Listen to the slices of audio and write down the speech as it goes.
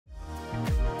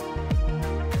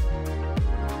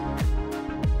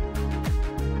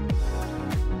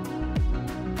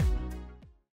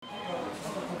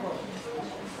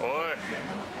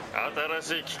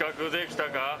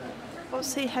Oh,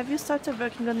 say, have you started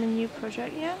working on the new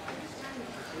project yet?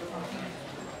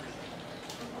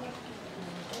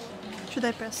 Should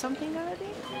I press something already?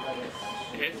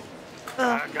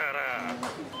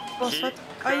 Boss, what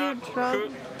are you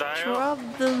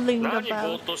troubling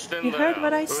about? You heard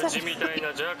what I said.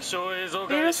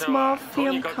 We're a small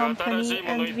film company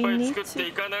and we need to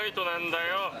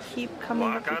keep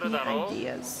coming up with new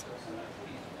ideas.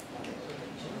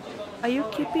 Are you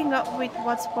keeping up with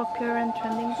what's popular and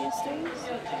trending these days?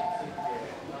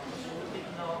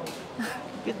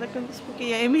 Good luck on the spooky.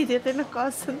 Yeah, immediately look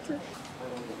awesome.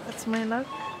 That's my luck.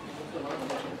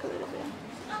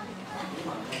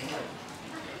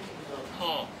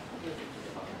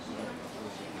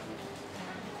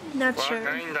 Not sure.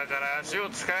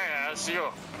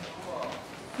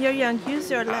 You're young, use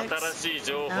your legs.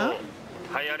 Huh?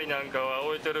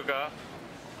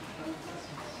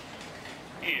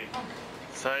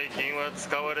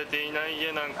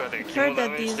 Heard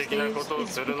that these days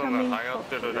it's becoming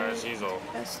popular.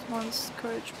 Best ones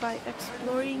scourged by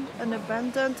exploring an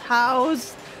abandoned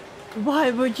house.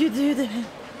 Why would you do that?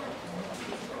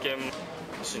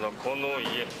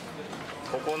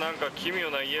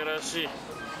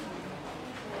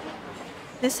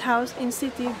 This house in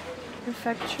City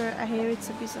Prefecture, I hear it's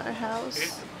a bizarre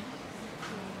house.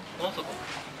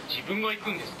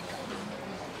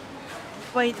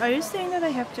 Wait, are you saying that I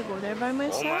have to go there by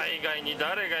myself?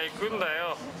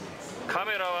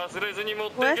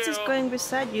 Wes is going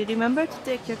beside you. Remember to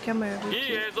take your camera with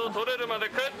you.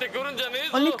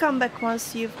 Only come back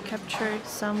once you've captured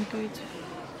some good.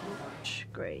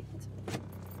 Great.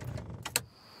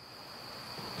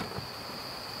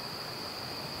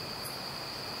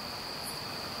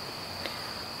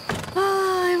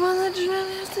 I wanna join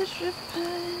the trip. I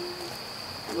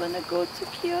wanna go to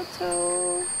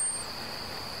Kyoto.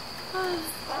 And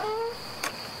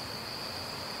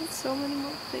so many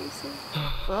more places.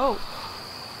 Whoa.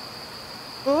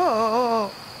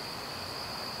 Whoa.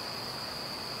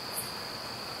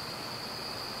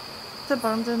 It's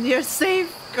abandoned. You're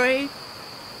safe. Great.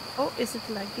 Oh, is it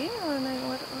lagging or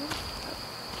what?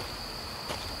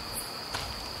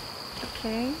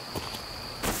 Okay.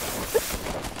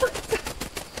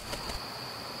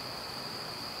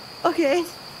 Okay.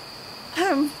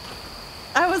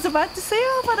 I was about to say,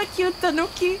 oh, what a cute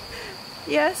tanuki.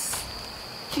 Yes,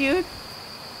 cute.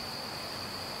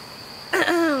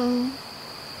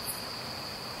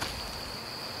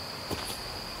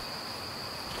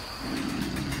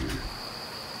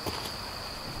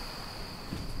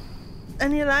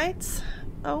 Any lights?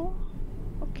 Oh,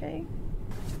 okay.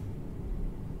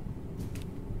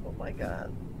 Oh my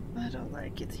god, I don't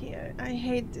like it here. I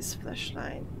hate this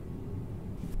flashlight.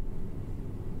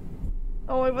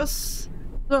 Oh, it was...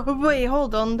 Oh, wait,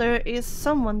 hold on, there is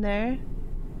someone there.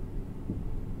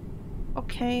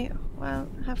 Okay, well,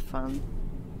 have fun.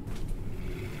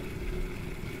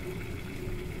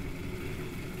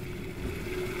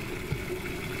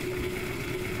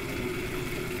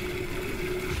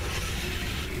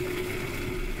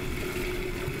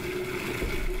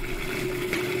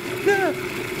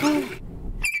 Oh.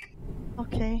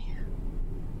 Okay.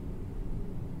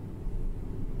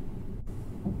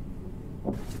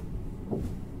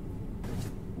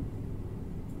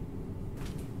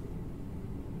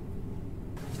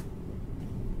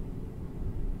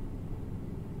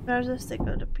 Where's the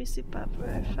go to PC paper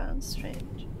I found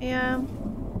strange. Yeah.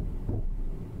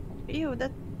 Ew,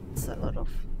 that's a lot of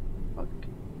fuck.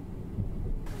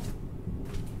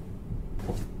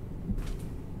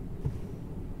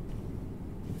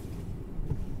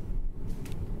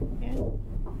 Yeah.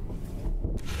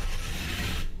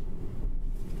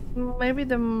 Maybe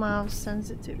the mouse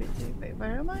sensitivity. Wait,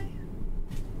 where am I?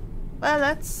 Well,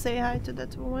 let's say hi to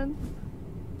that woman.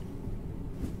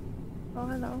 Oh,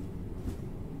 hello.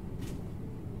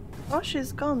 Oh,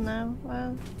 she's gone now.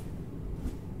 Well,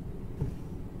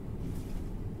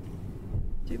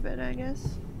 too bad, I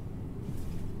guess.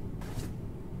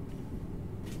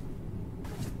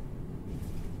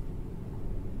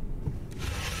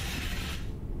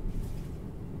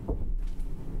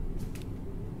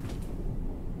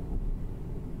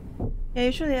 Yeah,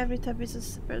 usually every tab is a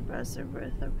separate browser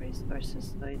worth of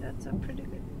resources, so that's a pretty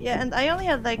good. Yeah, and I only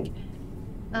had like,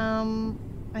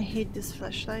 I hate this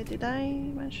flashlight. Did I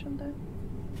mention that?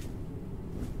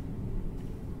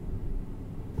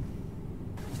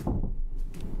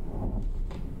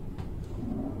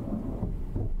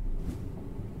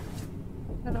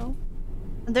 Hello.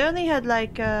 And they only had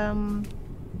like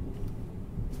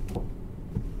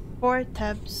 4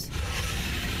 tabs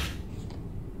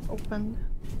open.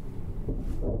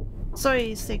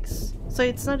 Sorry, 6. So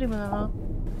it's not even a lot.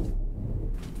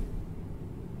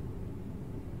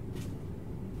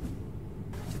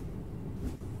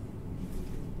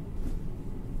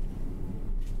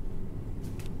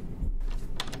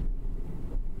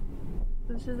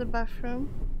 This is the bathroom.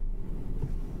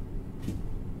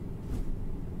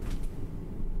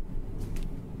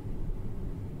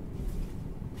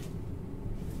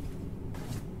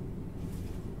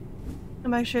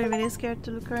 I'm actually really scared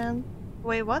to look around.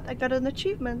 Wait, what? I got an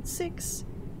achievement. 6.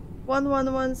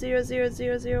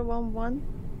 111000011.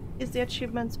 Is the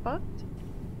achievements bugged?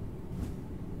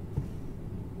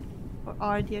 Or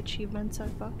are the achievements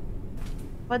bugged?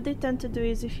 What they tend to do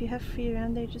is if you have fear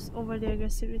and they just overly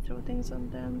aggressively throw things on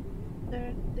them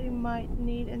that they might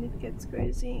need and it gets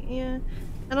crazy. Yeah.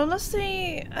 And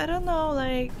honestly, I don't know,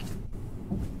 like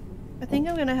I think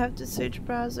I'm gonna have to switch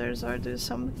browsers or do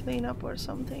some cleanup or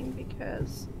something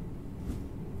because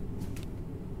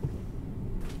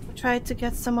I tried to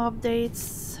get some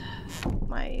updates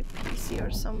my PC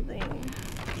or something.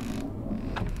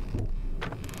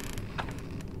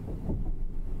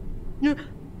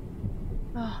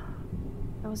 Oh,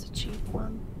 that was a cheap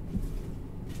one.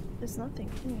 There's nothing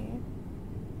in here.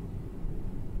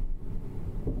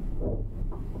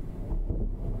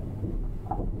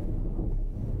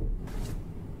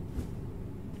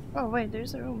 Oh wait,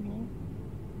 there's a room here.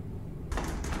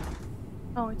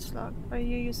 Oh, it's locked. Are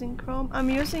you using Chrome? I'm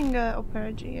using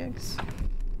Opera GX.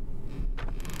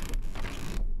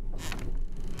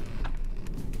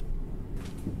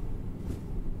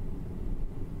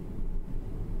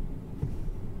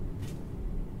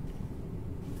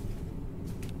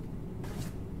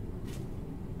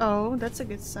 Oh, that's a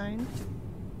good sign.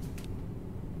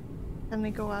 Can we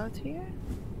go out here?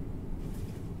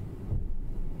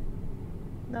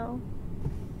 No.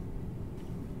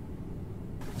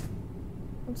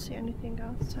 Don't see anything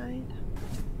outside.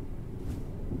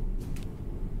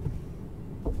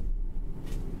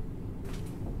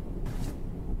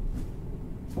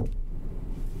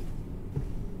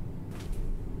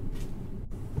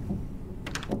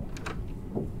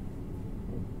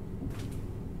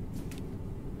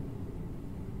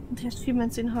 The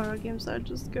achievements in horror games are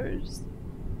just gorgeous.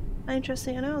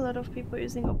 Interesting. I know a lot of people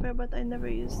using Opera, but I never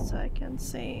used, so I can't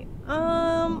say.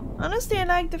 Honestly, I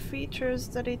like the features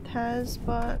that it has,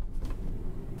 but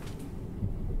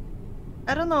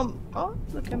I don't know. Oh,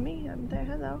 look at me! I'm there.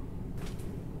 Hello.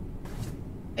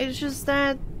 It's just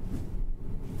that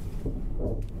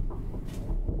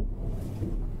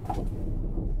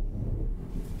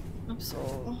I'm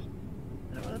so.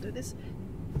 I don't want to do this.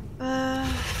 Oh.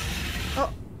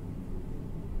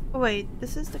 Oh wait,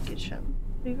 this is the kitchen.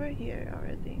 We were here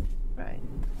already, right?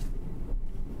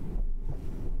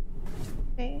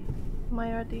 Okay, am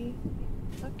I already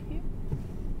stuck here?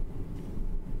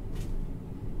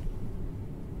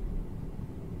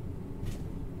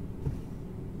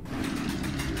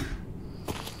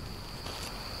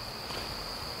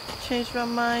 Changed my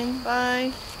mind,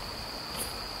 bye.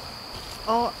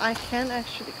 Oh, I can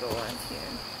actually go on here.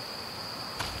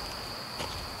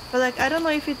 But like, I don't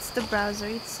know if it's the browser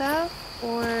itself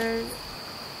or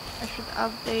I should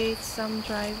update some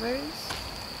drivers.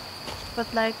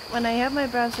 But like, when I have my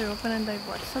browser open and I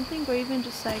watch something or even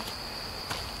just like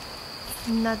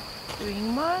not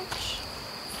doing much,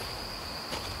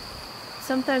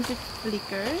 sometimes it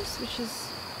flickers, which is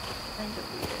kind of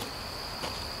weird.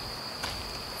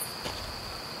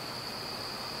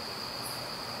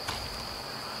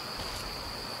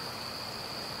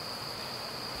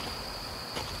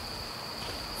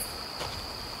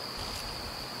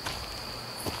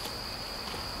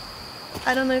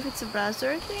 I don't know if it's a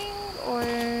browser thing or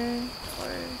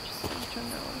just I don't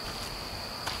know.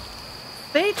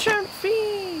 Patron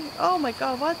free! Oh my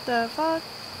god, what the fuck?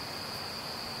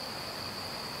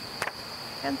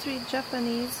 Can't read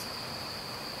Japanese.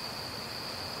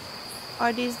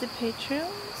 Are these the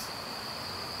patrons?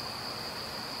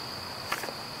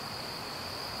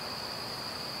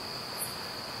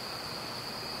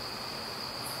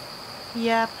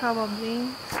 Yeah, probably.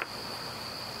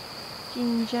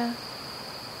 Jinja.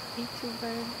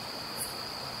 VTuber.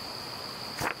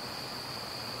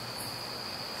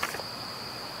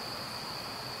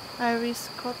 Iris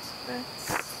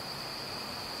Cotsbets.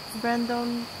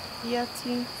 Brandon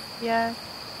Yati. Yeah.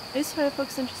 Is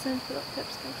Firefox interested in Philip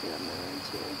Tips can feel on the room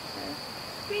too. Yeah.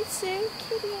 Sweet Sue,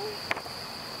 kitty.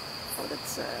 Oh,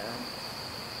 that's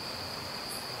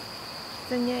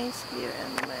Tanya is here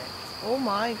and Max. Oh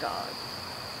my god.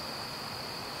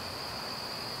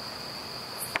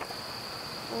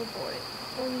 Oh boy.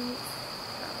 Holy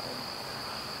cow.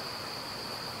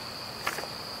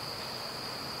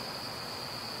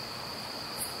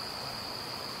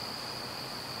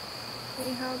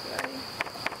 Okay,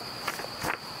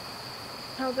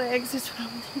 how do I exit from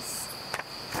this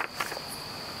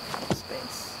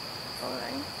space?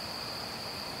 Alright.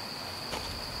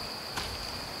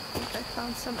 I think I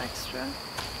found some extra.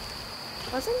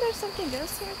 Wasn't there something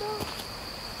else here though?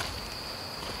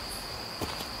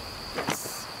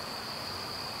 Yes.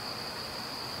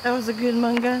 That was a good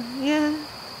manga, yeah.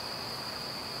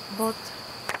 But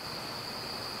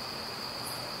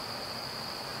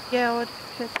yeah, what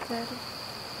could that?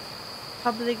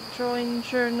 Public drawing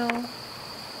journal.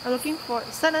 I'm looking for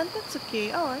Sanan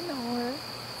Tatsuki. Oh, I know her.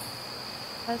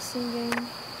 That's singing.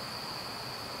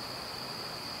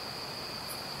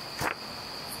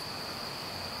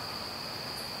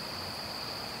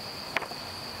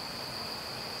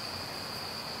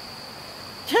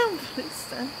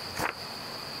 Listen.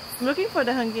 I'm looking for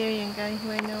the Hungarian guy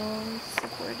who I know is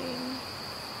supporting.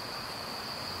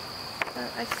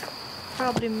 I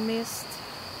probably missed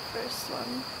the first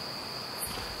one.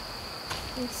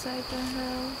 Inside the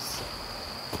house.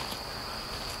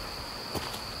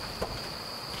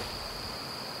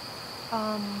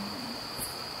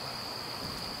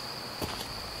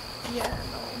 Yeah,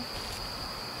 no.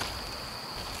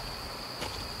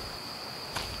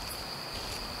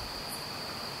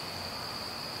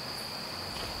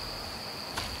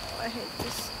 Oh, I hate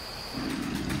this.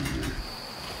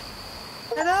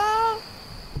 Hello!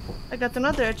 I got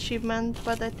another achievement,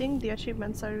 but I think the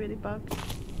achievements are really bugged.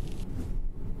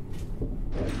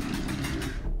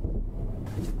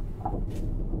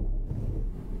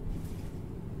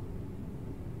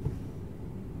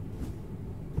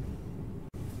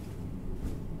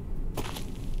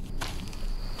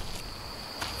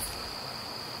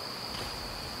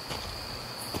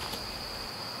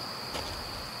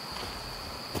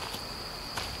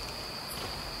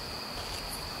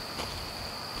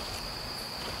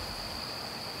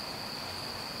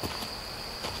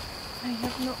 I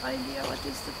have no idea what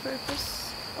is the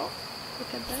purpose. Oh,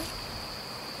 look at that.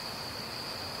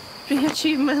 3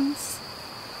 achievements.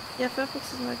 Yeah,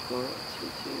 Firefox is my go-to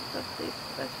update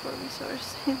platform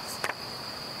resources.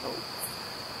 Oh.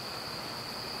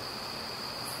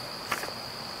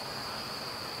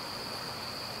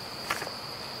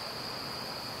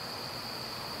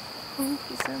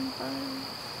 Funky senpai.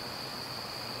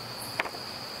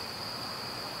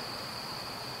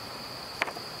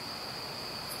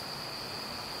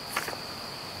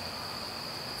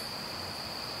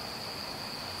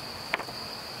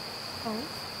 Oh.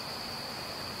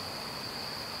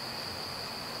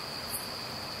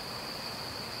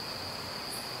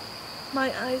 My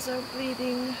eyes are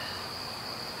bleeding.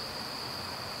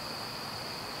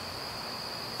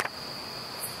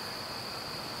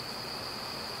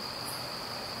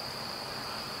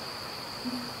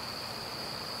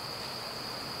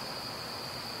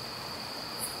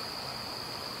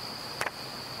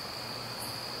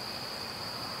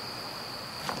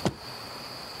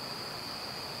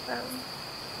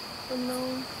 I don't know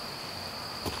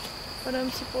what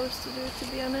I'm supposed to do, to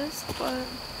be honest, but...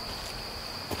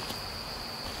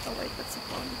 Oh wait, that's a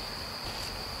phone.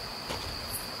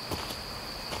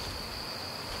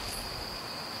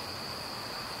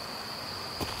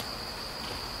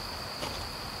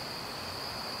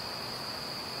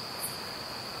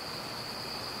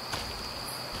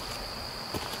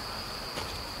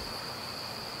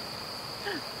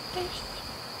 Fish.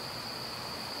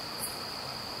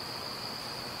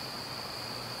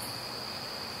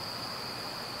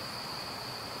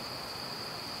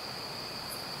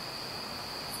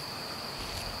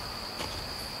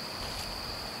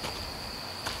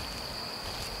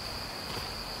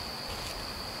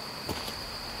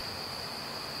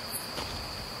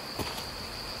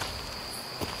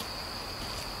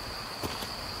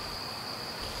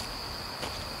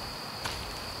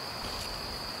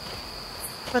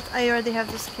 But I already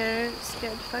have the scared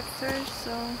factor,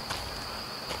 so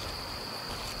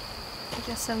I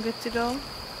guess I'm good to go.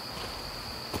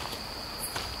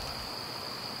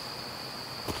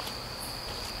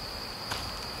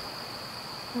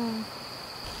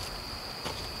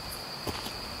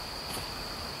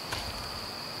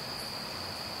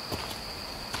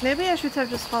 Maybe I should have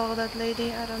just followed that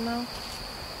lady, I don't know.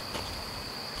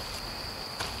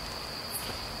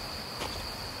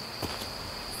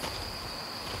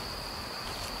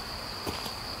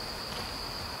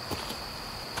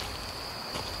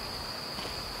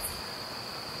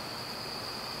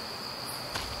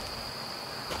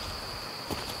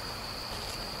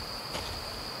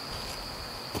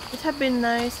 It would have been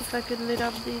nice if I could lit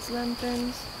up these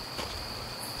lanterns.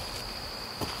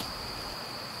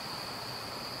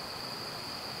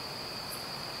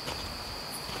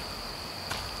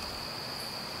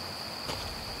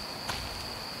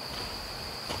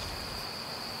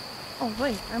 Oh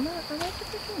wait, I'm at the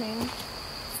beginning.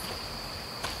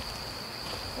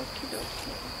 Okie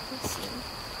dokie. Let's see.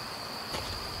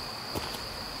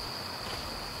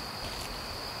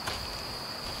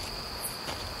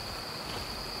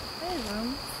 Hey, Rum.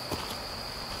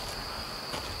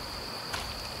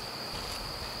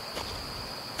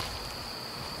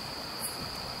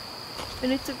 We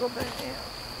need to go back here.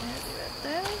 Right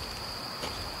there.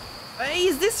 Wait,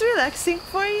 is this relaxing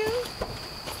for you?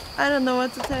 I don't know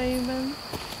what to tell you, man.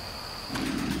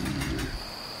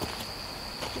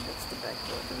 Okay, that's the back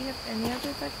door. Do we have any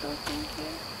other back door thing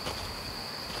here?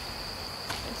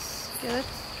 Yes. Okay, let's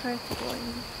try to go in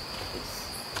this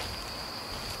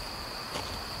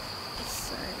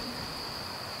side.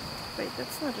 Wait,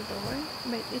 that's not a door.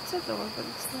 Wait, it's a door, but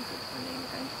it's not opening,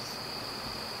 guys.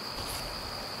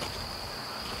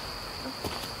 Oh,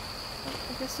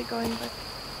 I guess you're going back.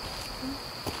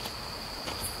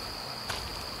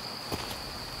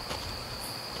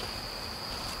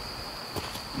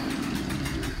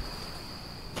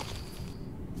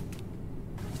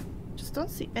 Just don't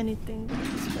see anything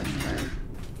with this flashlight.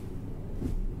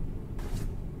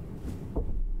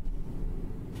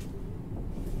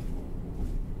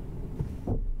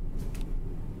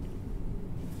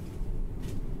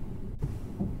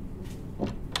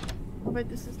 Oh wait,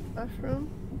 this is the bathroom.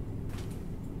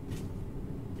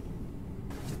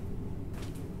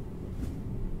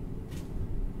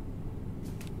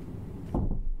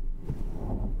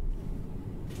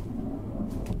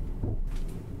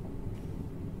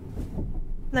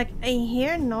 Like, I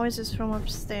hear noises from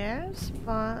upstairs,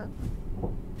 but...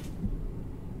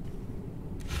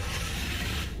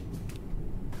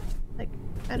 like,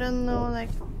 I don't know, like,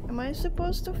 am I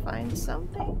supposed to find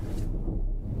something?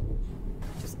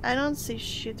 'Cause I don't see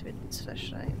shit with this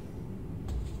flashlight.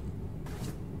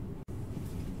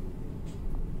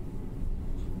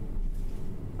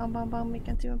 Bam bam bam, we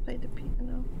can't even play the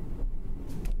piano.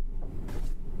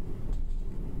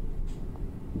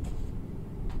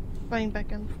 Going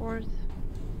back and forth.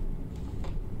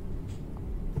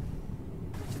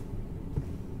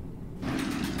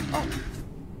 Oh!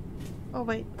 Oh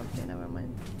wait, okay, never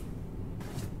mind.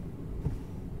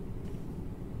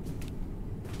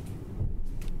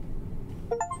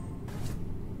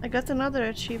 I got another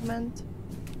achievement.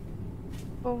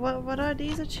 But what are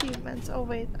these achievements? Oh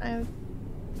wait,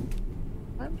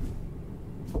 what?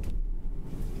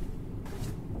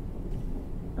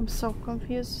 I'm so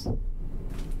confused.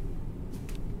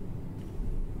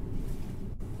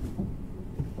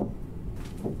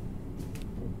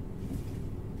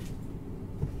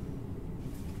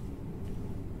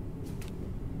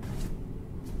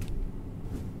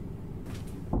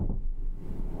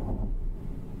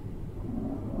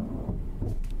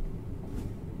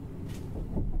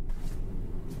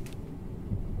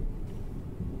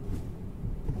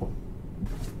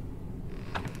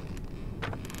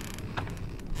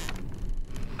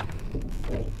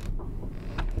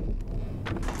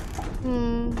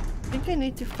 I think I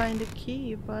need to find the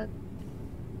key, but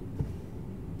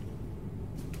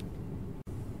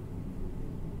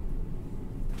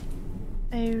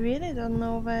I really don't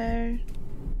know where.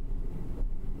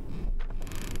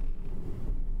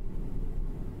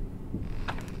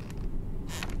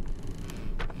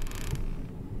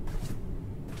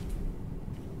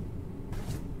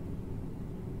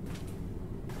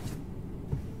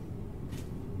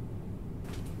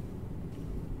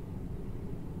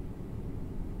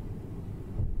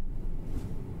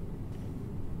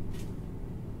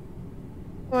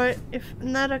 Or if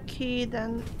not a key,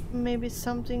 then maybe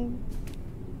something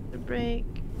to break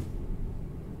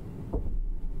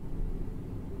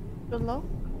the lock.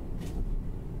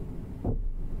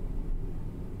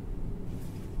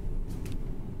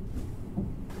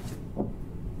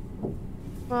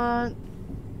 But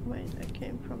wait, I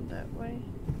came from that way.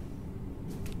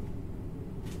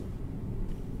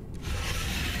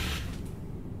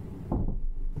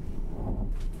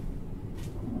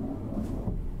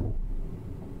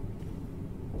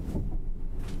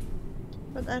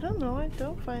 But I don't know, I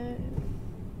don't find it.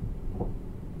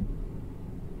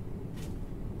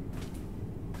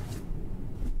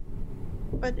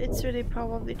 But it's really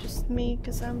probably just me,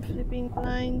 because I'm flipping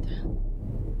blind.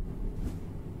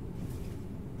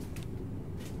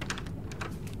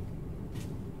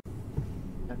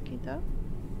 Lucky duck.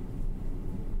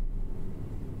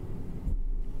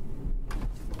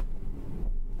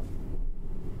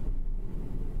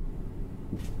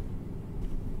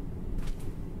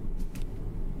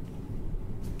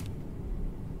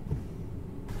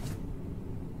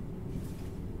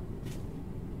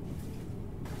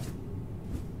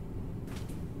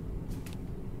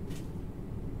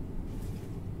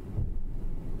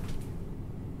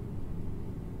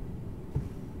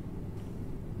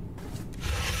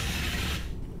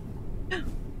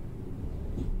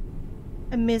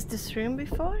 missed this room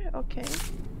before? Okay.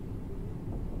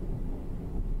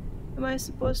 Am I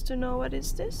supposed to know what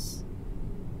is this?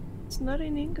 It's not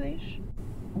in English.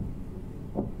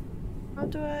 How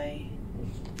do I...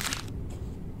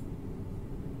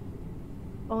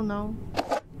 Oh no.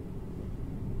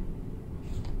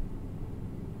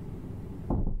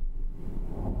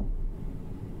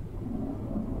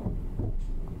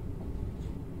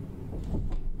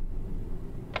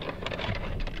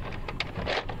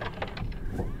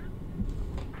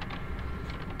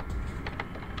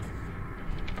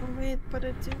 Oh wait, but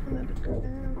I do want to look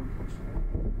around.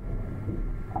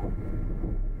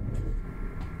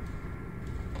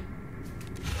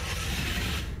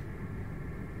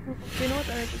 You know what?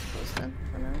 I just close then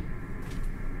for now.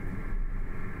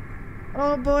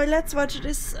 Oh boy, let's watch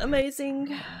this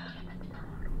amazing.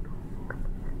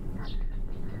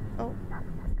 Oh.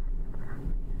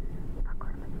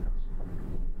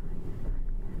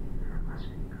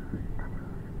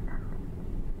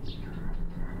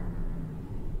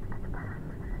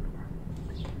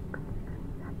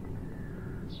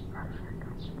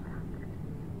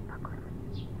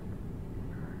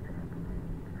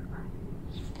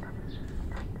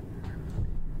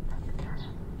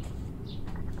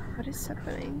 What is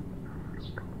happening?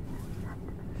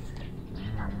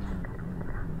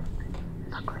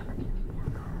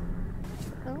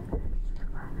 Oh.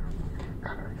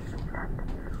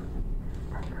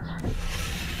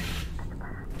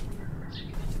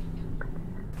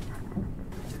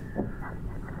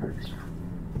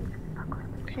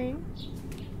 Okay.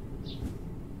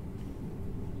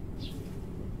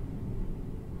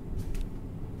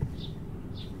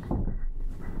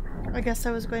 I guess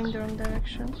I was going the wrong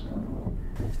direction.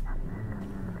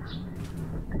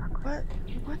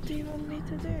 What do you want me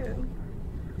to do?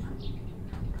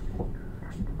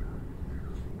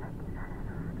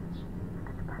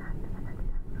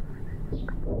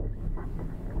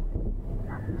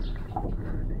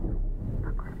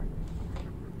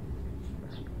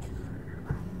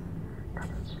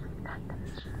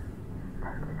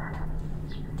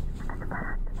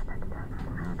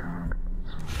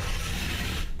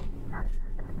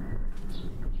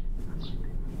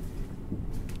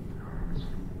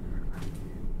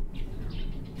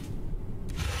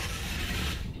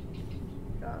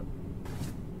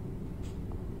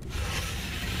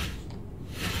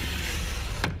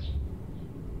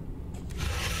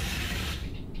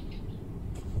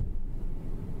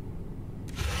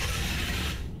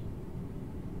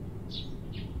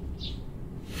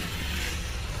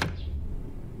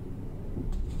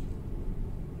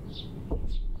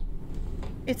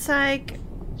 It's like...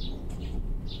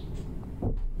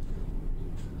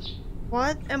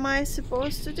 What am I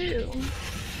supposed to do?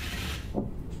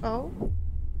 Oh?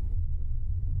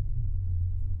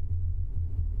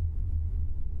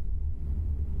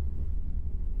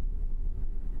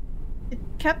 It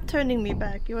kept turning me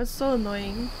back. It was so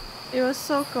annoying. It was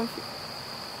so confusing.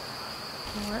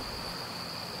 What?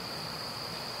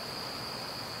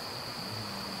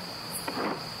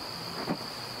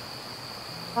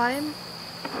 Why am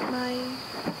I...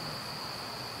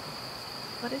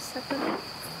 What is happening?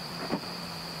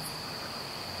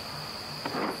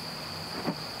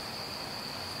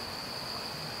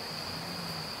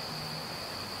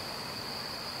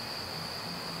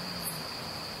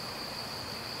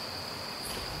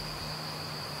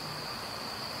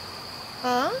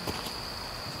 Huh?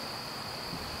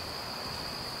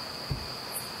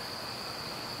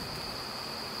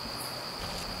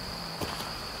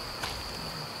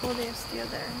 Oh, they're still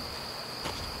there.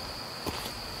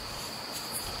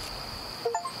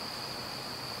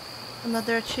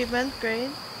 Another achievement, great.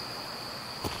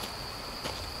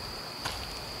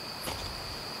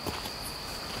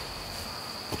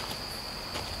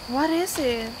 What is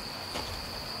it?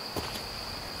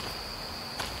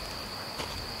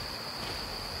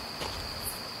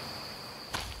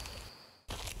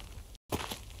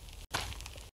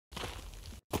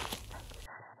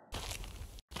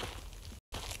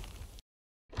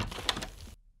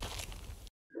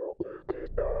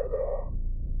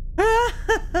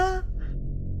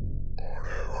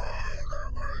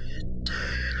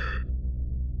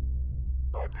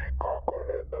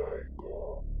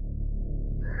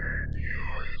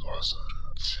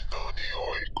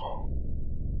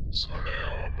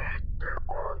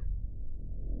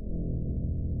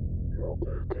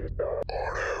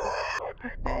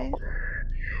 Okay.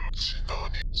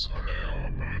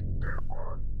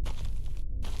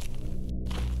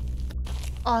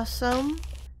 Awesome.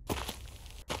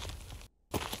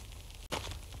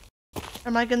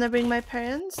 Am I gonna bring my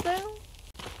parents now?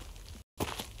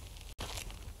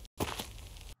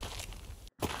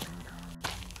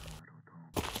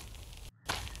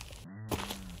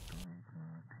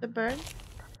 The bird?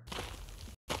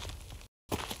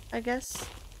 I guess.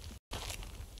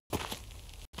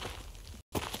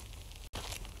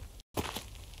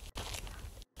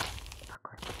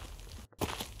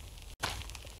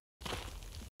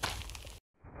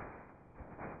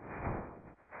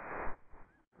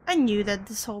 I knew that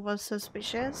this hole was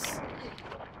suspicious.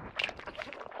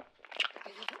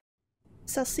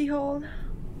 Sussy hole.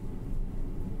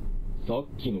 さっ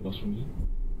きの場所に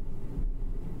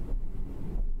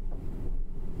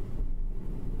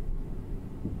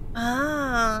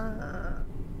Ah,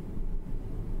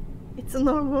 it's a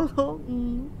normal hole.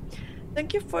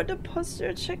 Thank you for the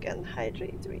posture check and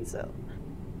hydrate result.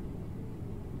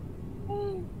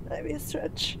 Maybe a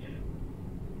stretch.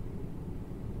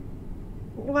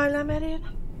 While I'm at it.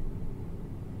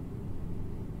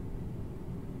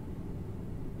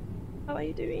 How are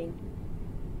you doing?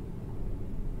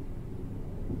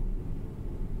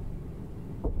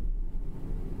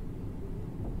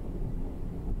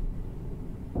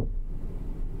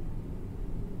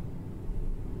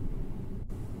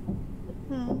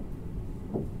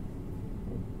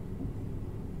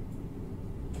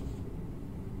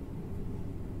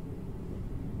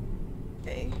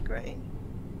 Okay, great.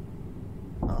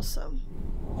 Awesome.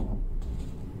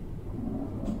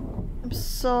 I'm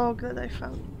so glad I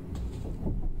found it.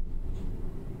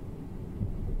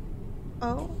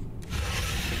 Oh.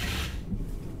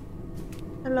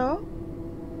 Hello?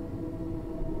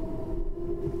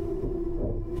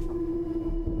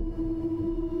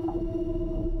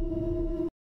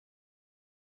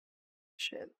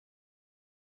 Shit.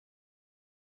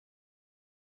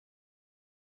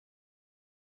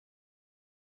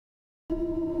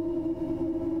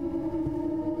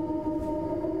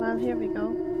 Well, here we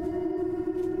go.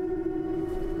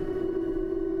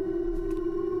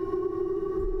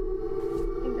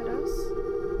 Think at us.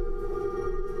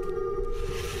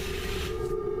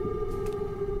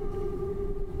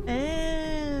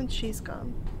 And she's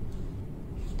gone.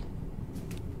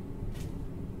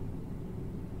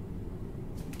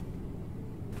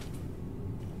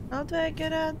 How do I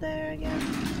get out there again?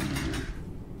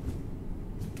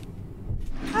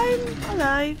 I'm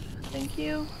alive, thank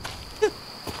you.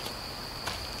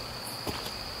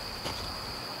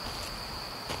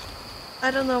 I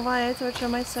don't know why I torture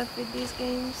myself with these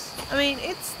games. I mean,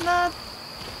 it's not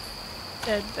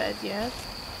that bad yet.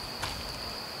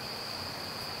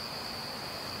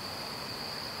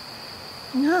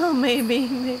 No, maybe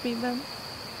then.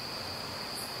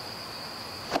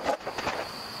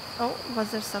 Oh,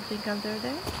 was there something under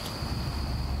there?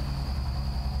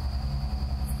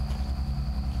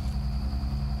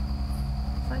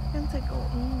 Why can't I go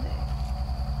in there?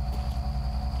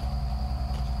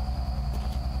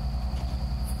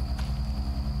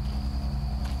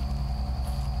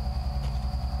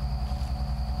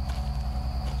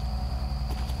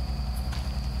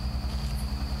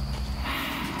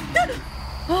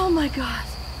 Oh my god!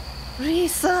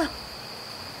 Risa!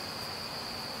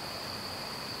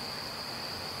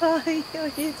 Why are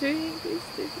you doing this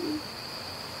to me?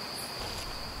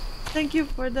 Thank you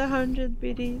for the 100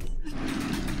 biddies.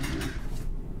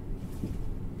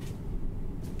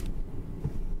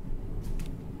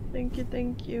 Thank you,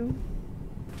 thank you.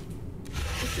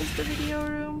 Is this the video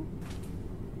room?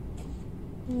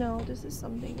 No, this is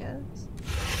something else.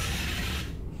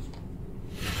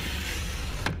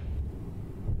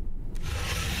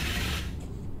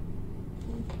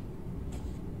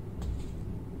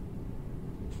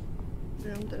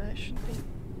 Room that I should be.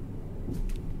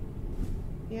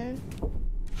 Yeah.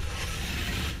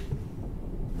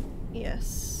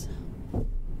 Yes.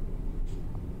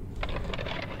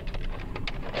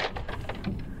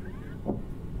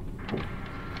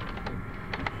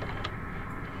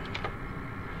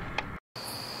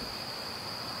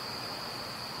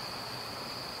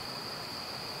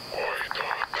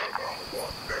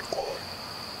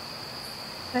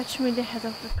 Fetch me the head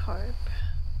of the carp.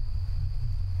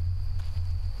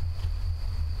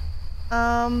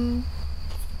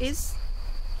 Is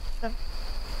the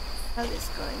hell is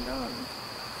going on?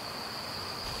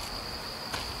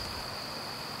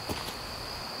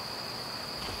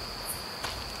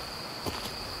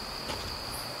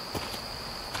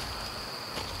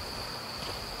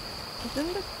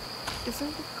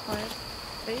 Isn't the carp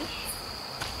fish?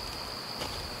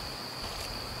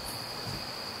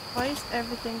 Why is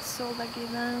everything so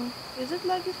laggy now? Is it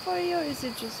laggy for you or is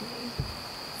it just me?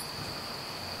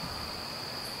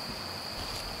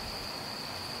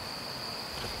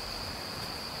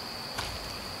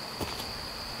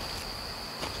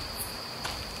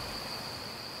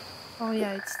 Oh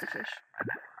yeah, it's the fish.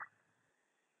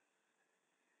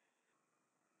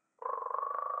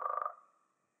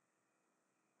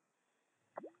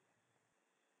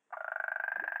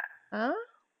 Huh?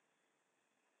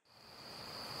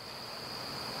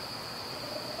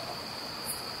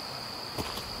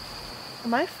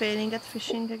 Am I failing at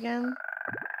fishing again?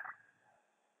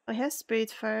 I have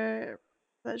Spirit Fire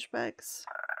flashbacks.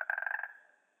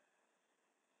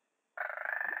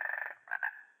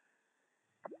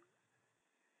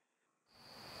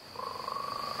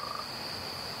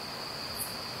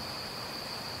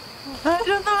 I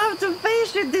don't know how to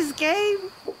fish in this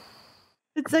game!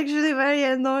 It's actually very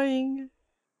annoying.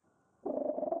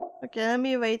 Okay, let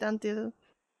me wait until...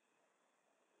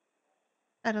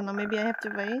 I don't know, maybe I have to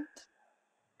wait.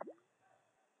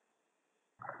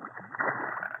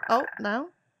 Oh, now?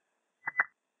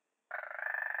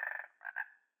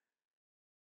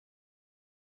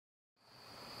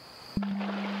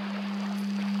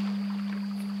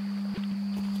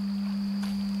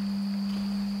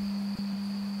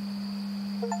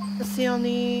 That's the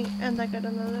only... and I got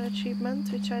another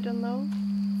achievement, which I don't know.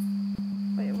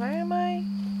 Wait, where am I?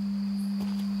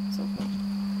 So cool.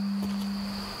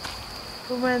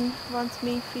 Woman wants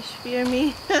me, fish fear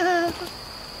me.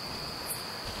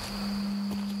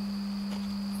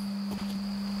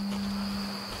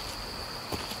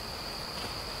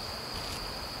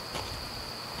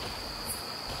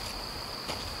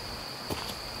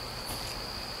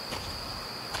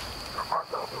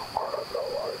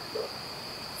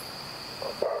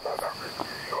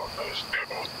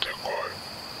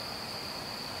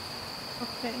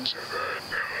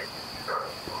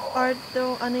 Are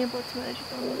though unable to manage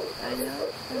it on the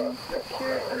island and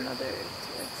procure another to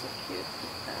execute the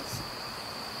task.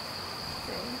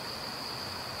 Okay.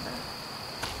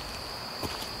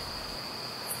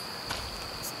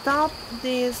 Stop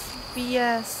this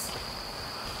BS.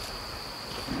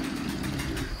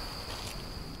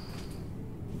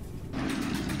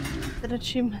 That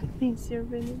achievement means you're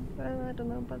winning. Well, I don't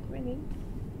know about winning.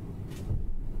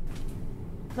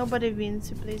 Nobody wins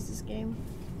who plays this game,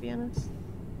 to be honest.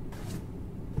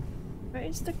 Where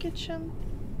is the kitchen?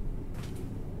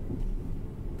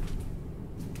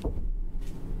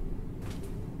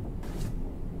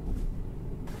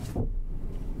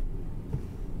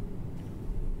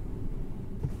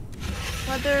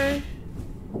 Father,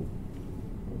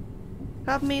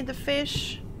 got me the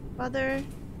fish. Father,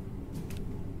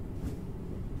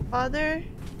 father,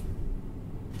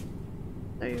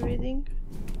 are you reading?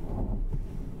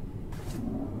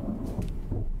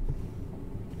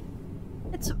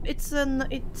 It's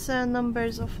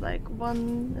numbers of like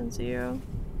 1 and 0.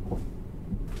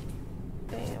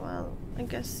 Okay, well, I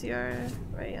guess you're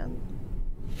right on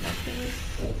nothing.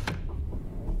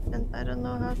 And I don't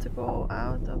know how to go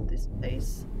out of this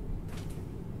place.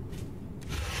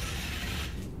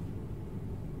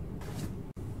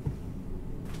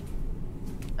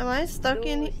 Am I stuck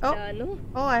in here? Oh!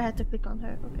 Oh, I had to click on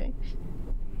her. Okay.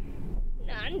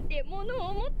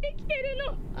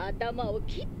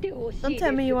 Don't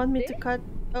tell me you want me to cut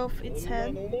off its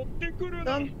head.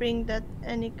 Don't bring that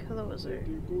any closer.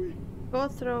 Go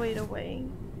throw it away.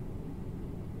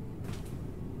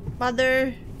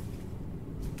 Mother!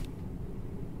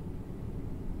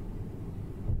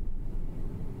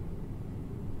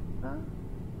 Huh?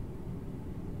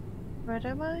 Where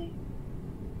am I?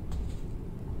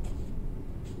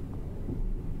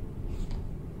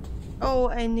 Oh,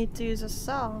 I need to use a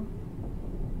saw.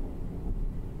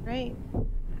 Great.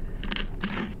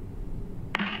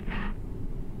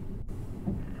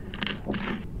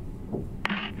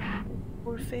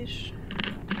 Poor fish.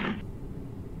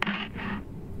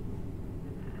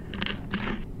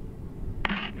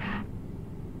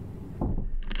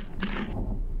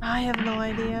 I have no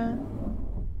idea.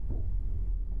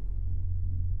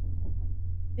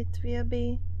 It will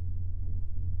be.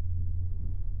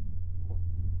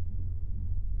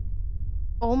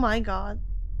 Oh my god.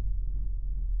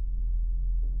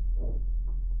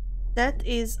 That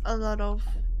is a lot of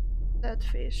dead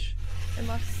fish, I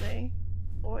must say.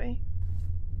 Boy.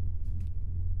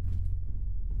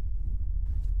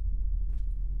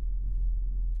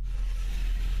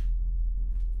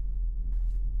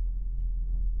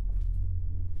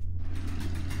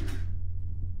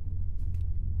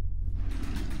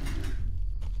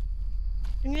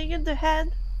 Can you get the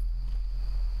head?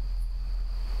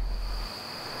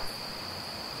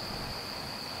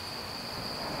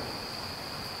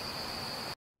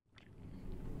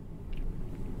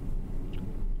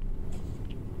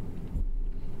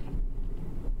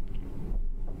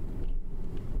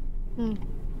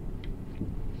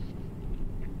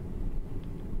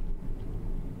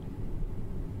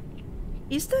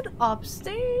 Is that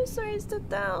upstairs or is that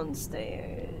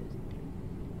downstairs?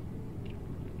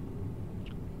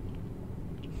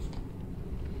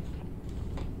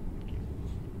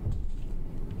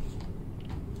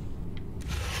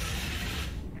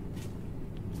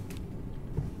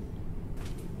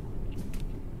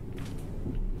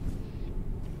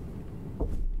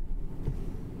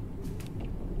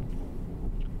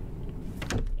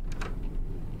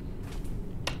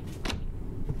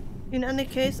 In any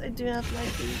case, I do not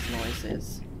like these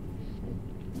noises.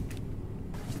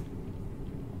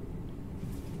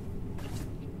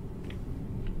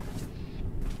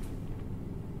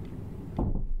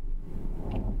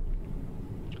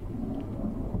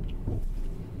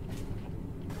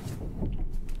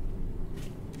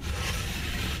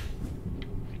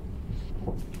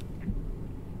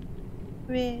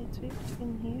 Wait, we've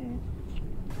been here.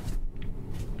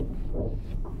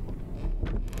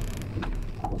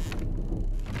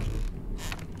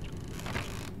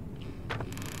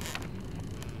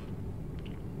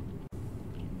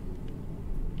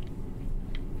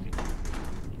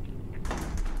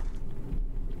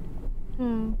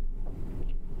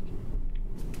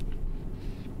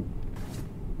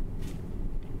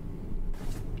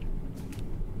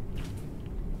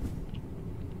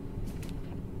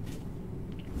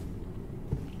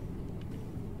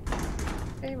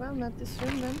 Okay, well, not this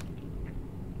room then.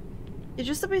 It's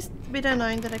just a bit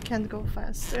annoying that I can't go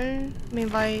faster. I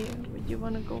mean, why would you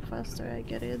want to go faster? I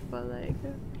get it, but like...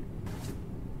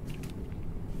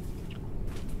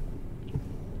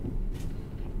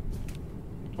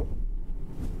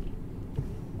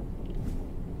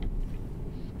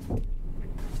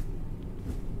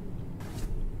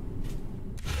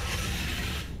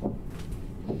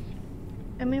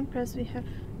 I'm impressed we have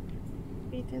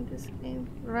feet in this game,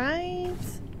 right?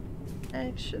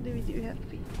 Actually, we do have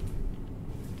feet.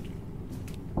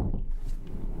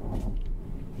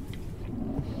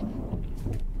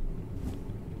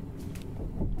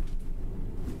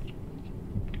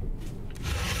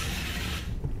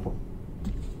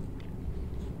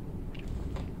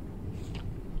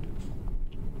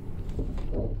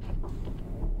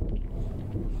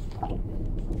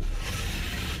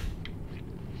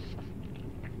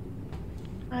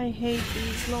 I hate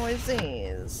these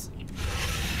noises.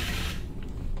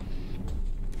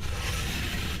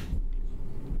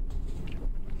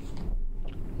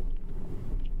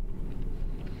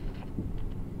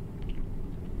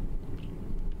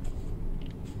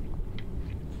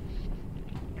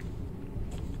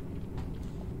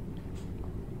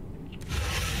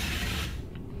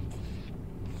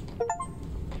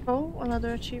 Oh,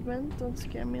 another achievement. Don't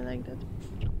scare me like that.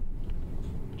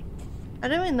 I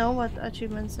don't even know what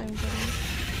achievements I'm getting.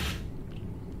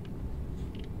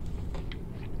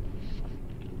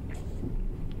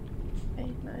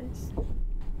 Okay, nice.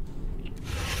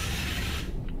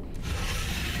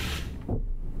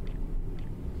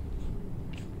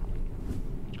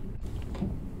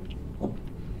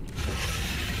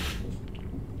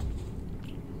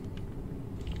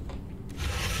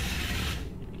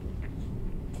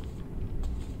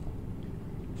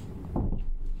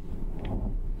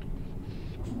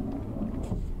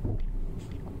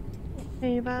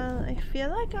 Okay, well, I feel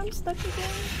like I'm stuck again.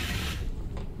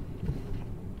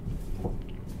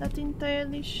 Not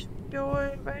entirely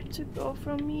sure where to go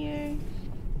from here.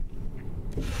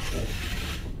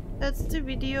 That's the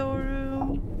video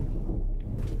room.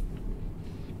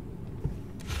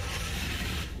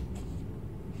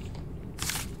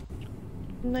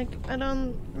 Like, I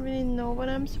don't really know what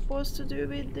I'm supposed to do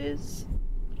with this.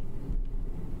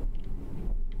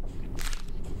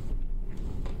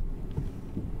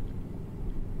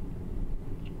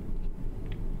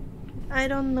 I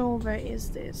don't know where is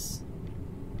this.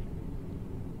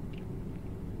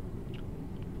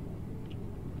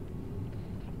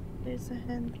 There's a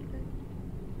hand there.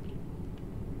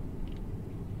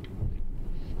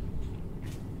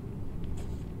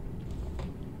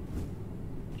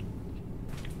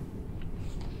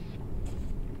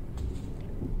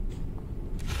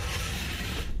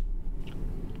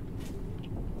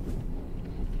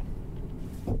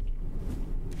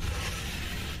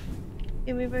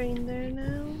 Okay, we were in there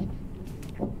now.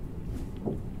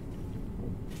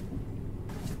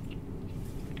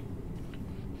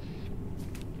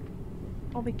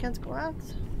 Oh, we can't go out.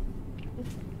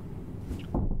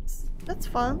 That's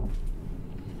fun.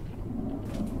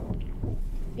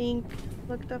 Being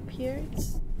looked up here,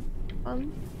 it's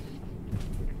fun.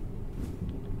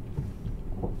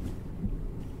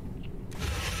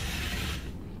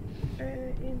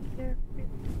 In here.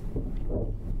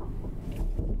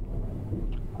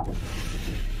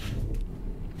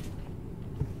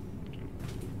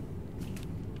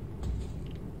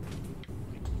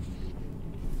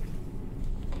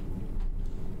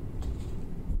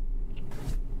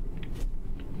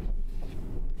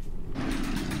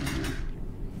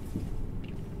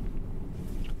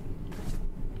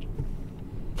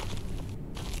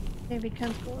 Okay, we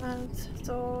can't go out,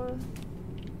 so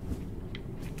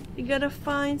we gotta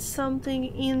find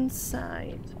something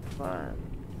inside, but...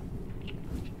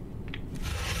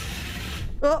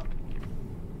 Oh!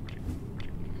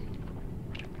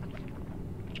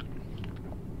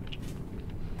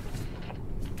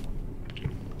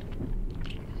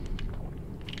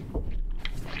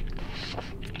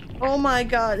 Oh my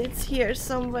god, it's here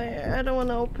somewhere. I don't want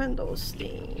to open those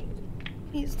things.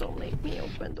 Please don't make me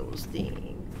open those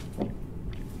things.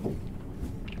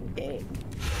 Okay.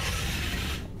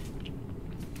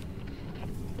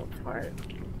 So far,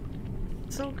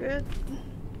 so good.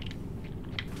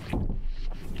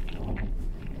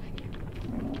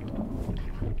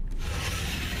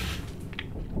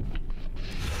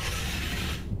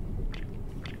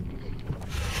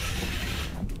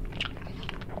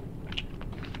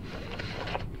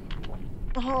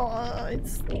 Oh,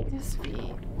 it's this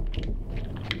feet.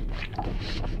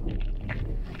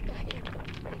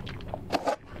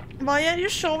 Why are you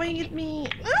showing it me?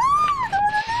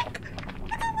 Ah,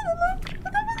 I don't wanna look! I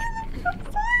don't wanna look! I'm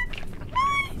fine!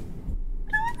 Why?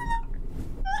 I don't wanna look!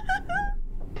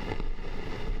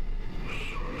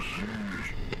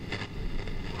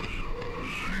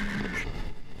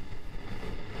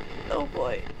 Oh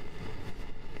boy.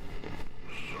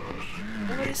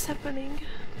 What is happening?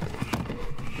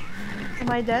 Am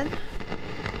I dead?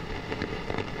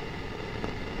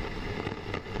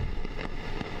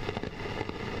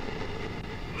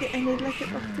 Okay, I need like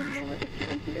an octave lower if you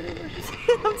want to get it.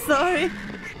 I'm sorry.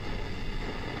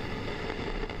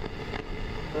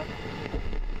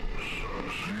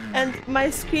 And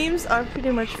my screams are pretty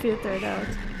much filtered out.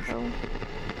 So.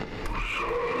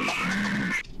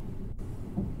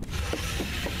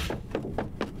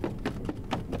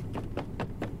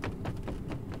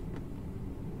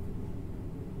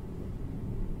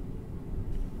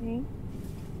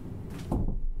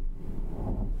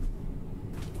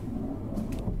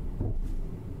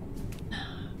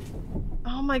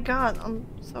 Oh my god, I'm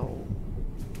so...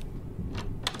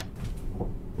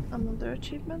 Another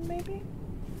achievement maybe?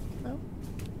 No?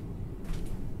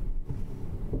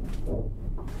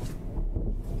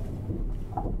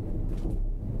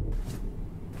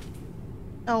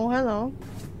 Oh, hello.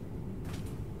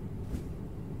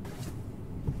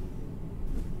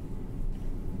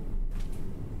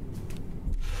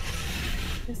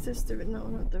 Is this the... no,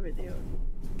 not the video.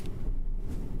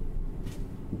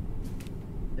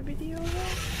 The video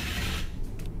one?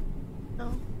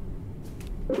 No.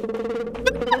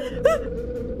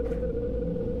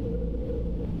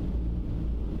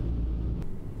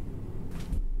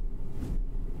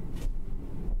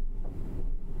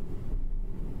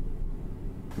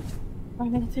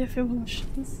 Variety of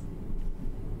emotions.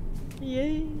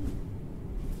 Yay!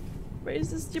 Where's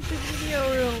the stupid video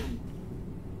room?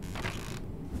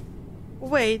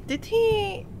 Wait, did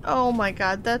he? Oh my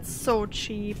god, that's so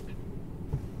cheap.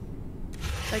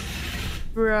 Like,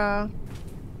 bruh.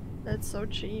 That's so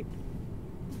cheap.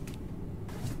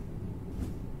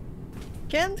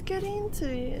 Can't get into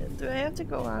it. Do I have to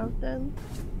go out then?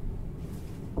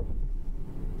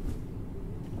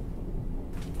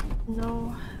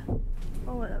 No.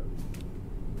 Oh well.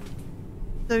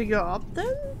 Do we go up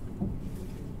then?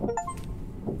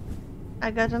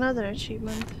 I got another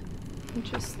achievement.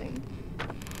 Interesting.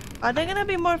 Are they gonna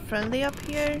be more friendly up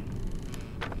here?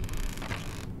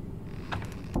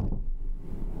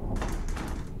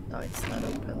 No, it's not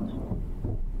open.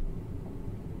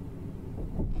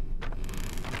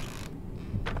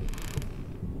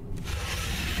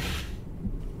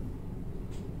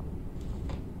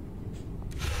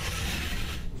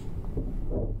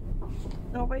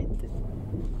 Oh wait.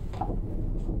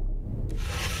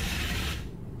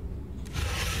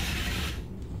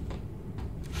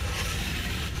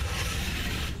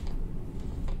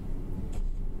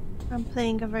 I'm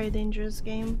playing a very dangerous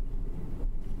game.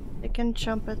 They can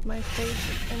jump at my face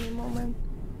at any moment.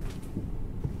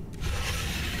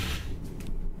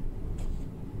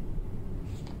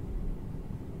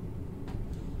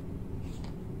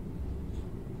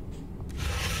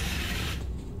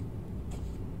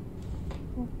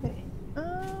 Okay.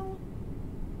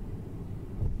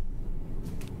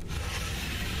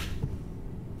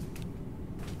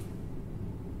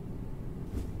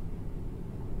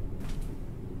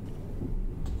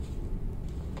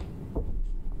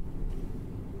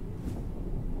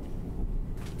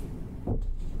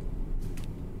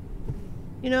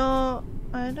 You know,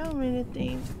 I don't really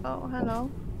think... Oh, hello.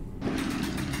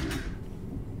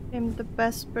 I'm the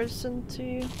best person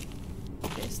to...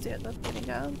 Okay, still not getting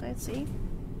out, I see.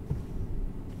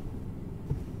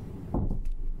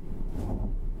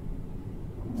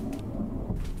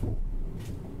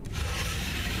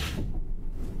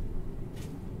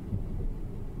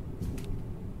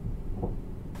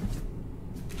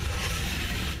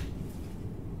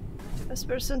 Best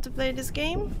person to play this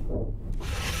game?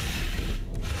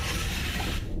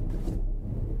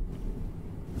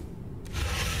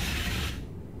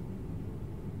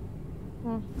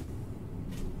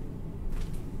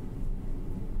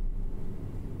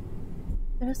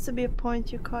 has to be a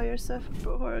point you call yourself a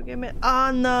pro horror gamer.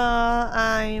 Oh no,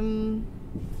 I'm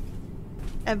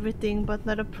everything but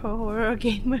not a pro horror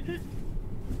gamer.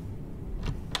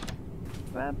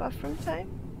 Well, bathroom time.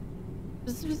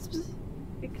 Bzz, bzz, bzz.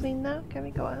 We clean now? Can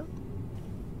we go out?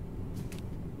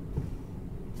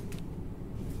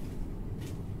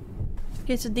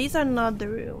 Okay, so these are not the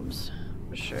rooms,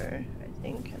 for sure, I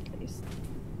think, at least.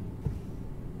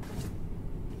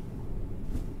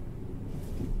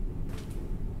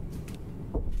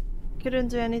 Couldn't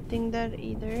do anything there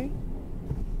either.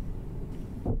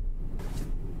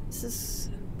 This is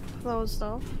closed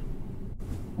off.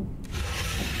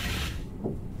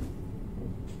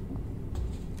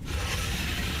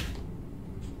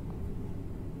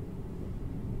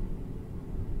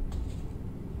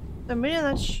 I'm really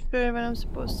not sure what I'm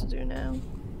supposed to do now.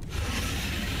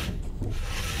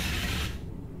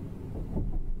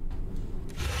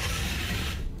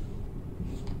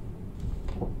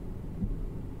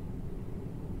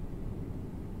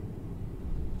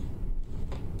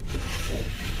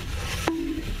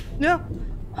 No!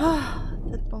 Ah,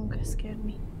 that bonk scared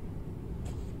me.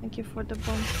 Thank you for the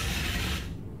bonk.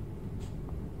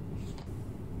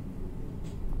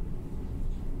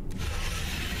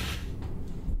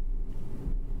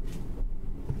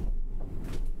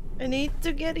 I need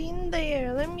to get in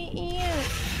there. Let me in.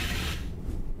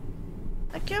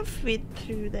 I can fit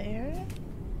through there.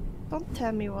 Don't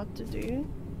tell me what to do.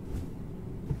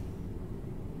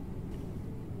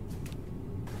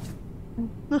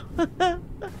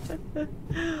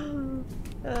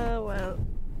 Well.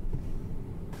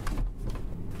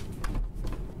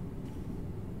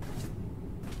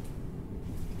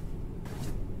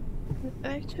 I have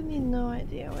actually no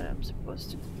idea what I'm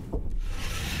supposed to do.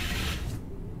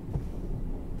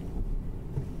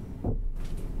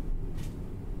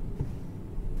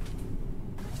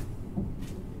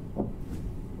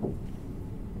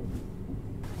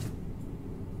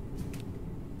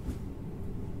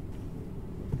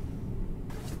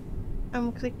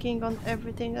 I'm clicking on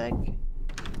everything like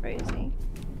crazy.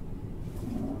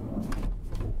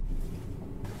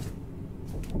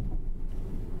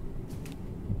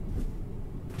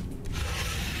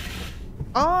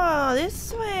 Oh,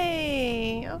 this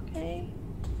way! Okay.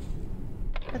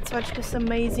 Let's watch this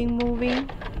amazing movie.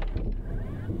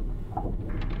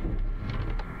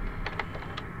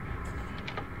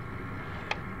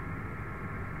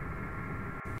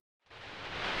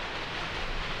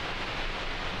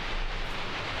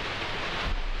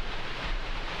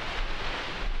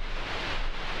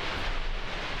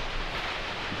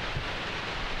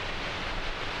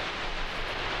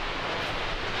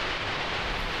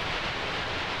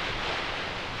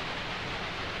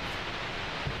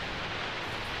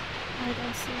 I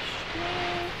don't see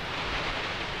shit.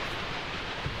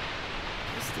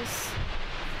 What's this?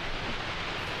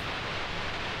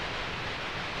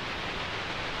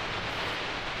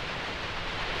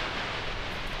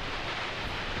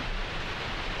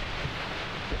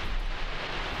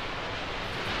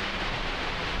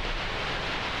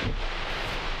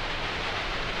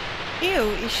 Ew,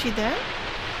 is she there?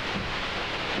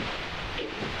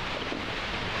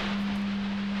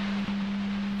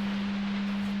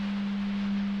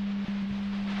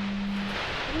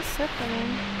 What is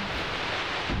happening?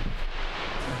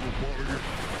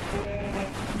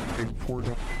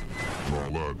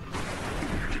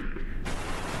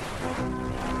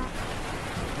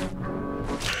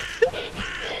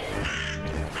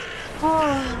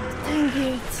 Oh, dang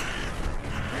it.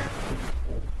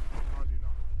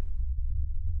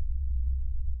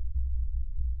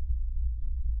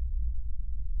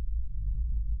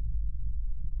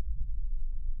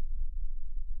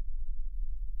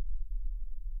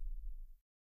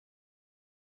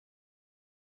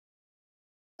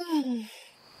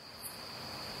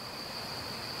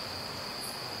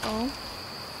 Oh.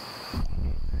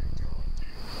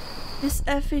 This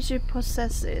effigy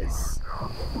possesses.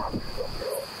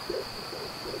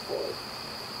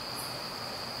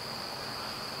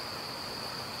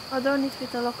 Adorn it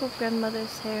with a lock of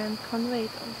grandmother's hair and convey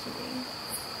it onto me.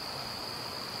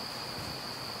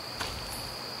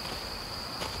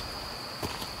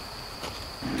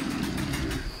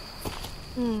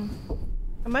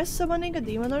 Am I summoning a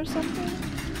demon or something?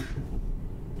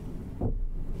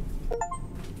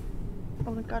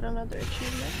 Oh my god, another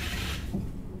achievement.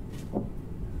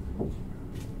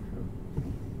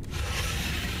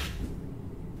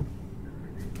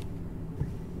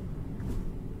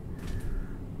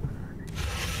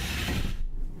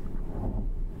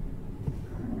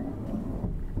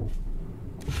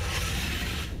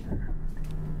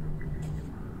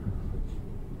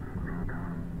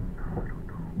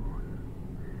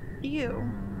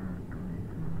 you?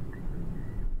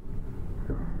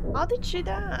 How did she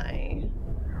die?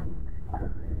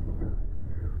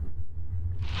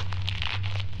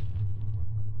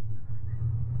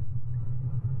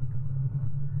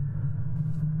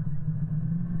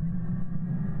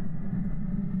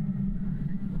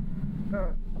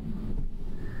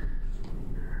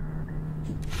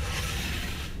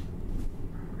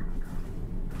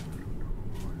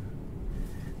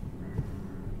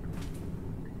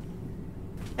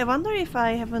 I wonder if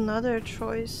I have another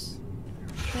choice.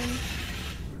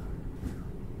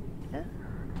 Yeah.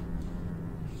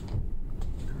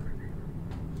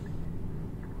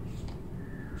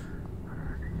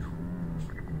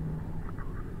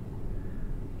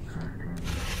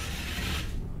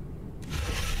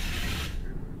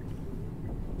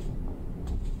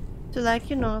 To like,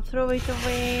 you know, throw it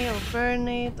away or burn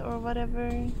it or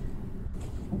whatever.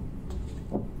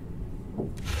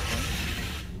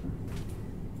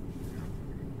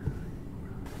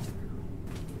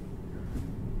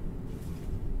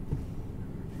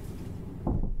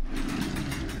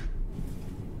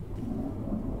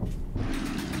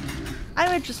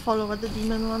 I would just follow what the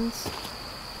demon wants.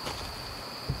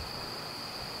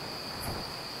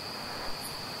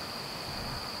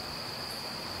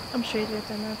 I'm sure it will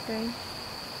turn out great.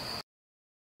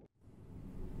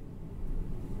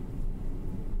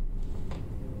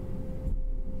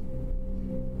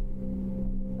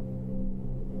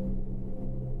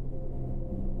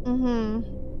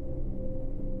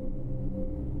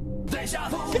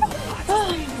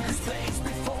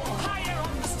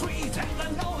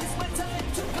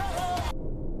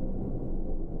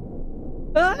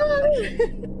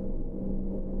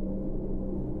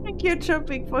 Thank you,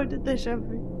 Tropic, for the deja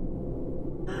vu.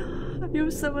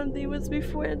 You summoned demons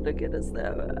before and look at us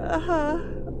now.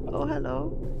 Oh,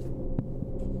 hello.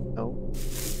 Oh.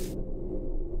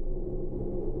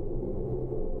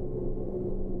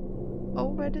 Oh,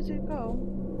 where did it go?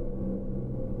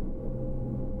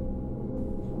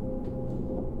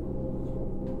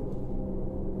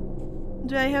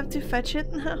 Do I have to fetch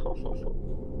it now?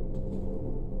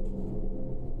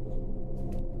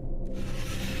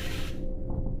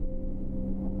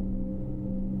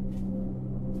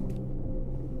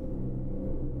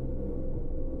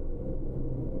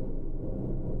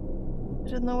 I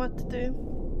don't know what to do.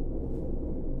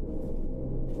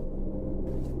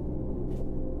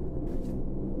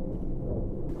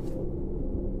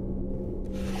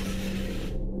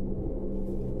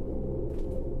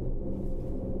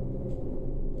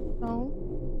 Oh.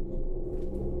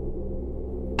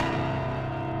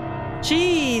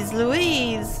 Jeez,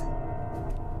 Louise!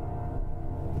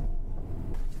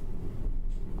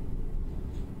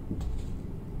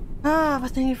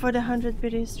 But thank you for the 100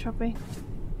 biddies, Tropic.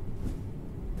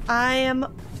 I am...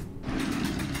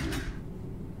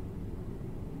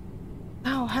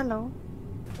 Oh, hello,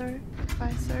 sir.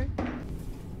 Bye, sir.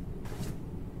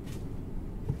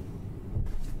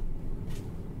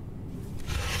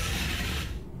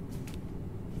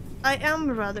 I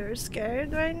am rather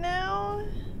scared right now.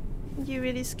 You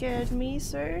really scared me,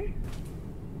 sir.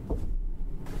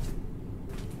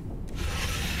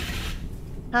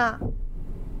 Huh.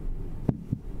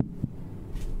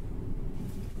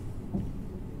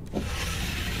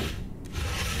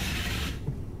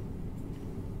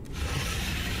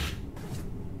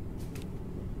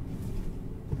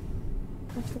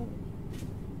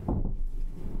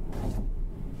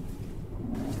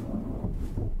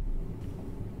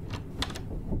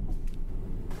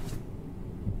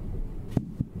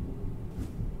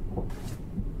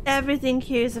 Everything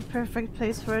here is a perfect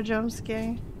place for a jump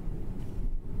scare.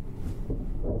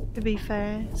 To be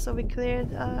fair, so we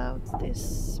cleared out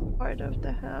this part of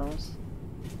the house.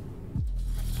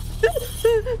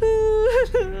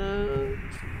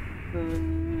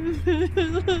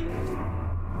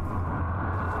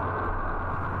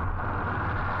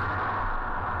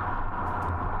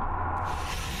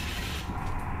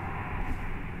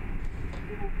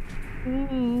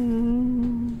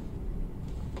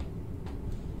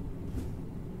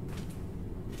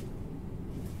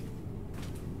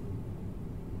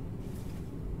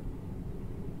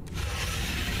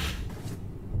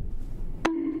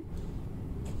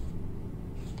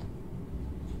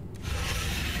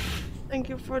 Thank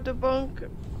you for the bunker.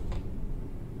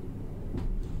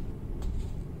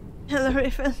 Hello,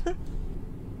 Raven.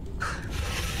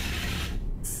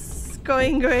 It's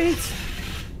going great.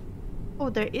 Oh,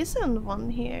 there isn't one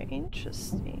here.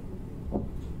 Interesting.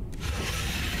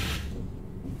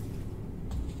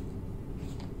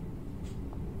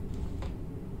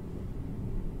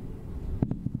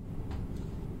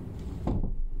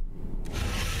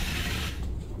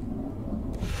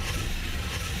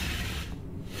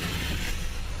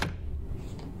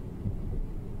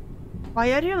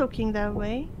 Why are you looking that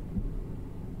way?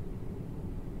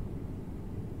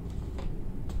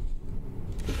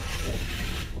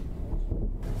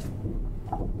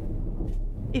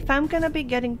 If I'm gonna be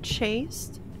getting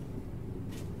chased,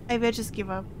 I will just give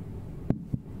up.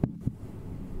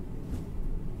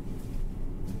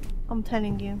 I'm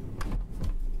telling you.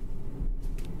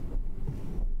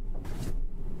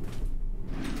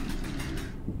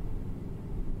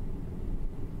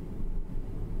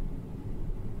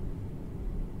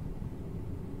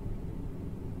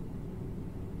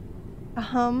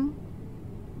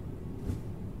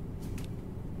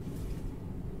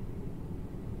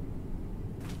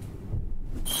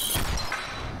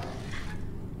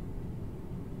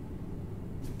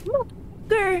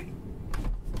 Mother!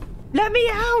 Let me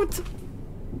out!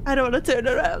 I don't want to turn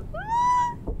around.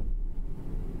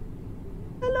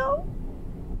 Hello?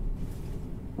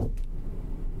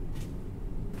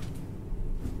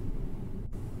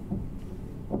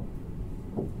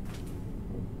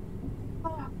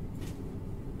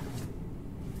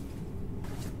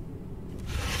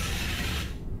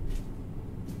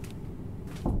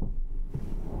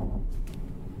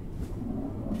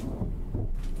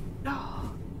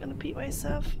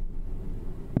 Myself.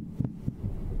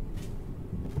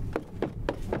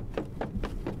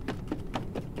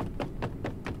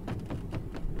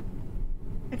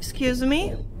 Excuse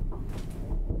me?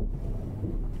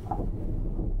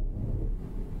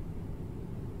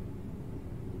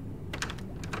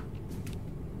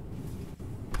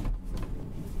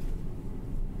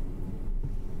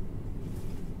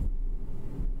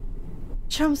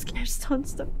 Jump scares don't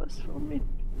stop us from me.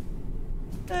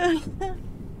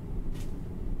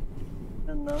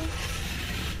 No.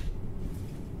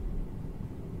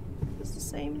 It's the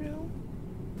same room.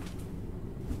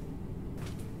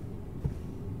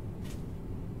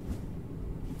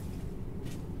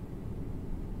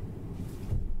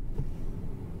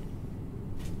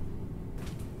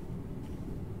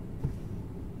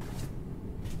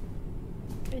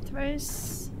 Wait, where is...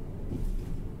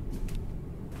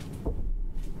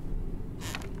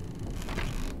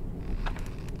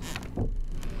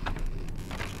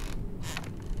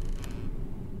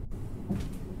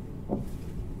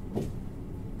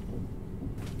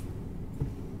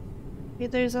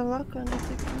 There's a lock on it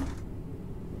again.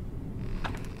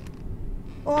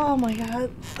 Oh my god.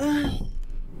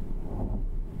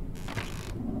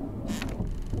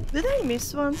 Did I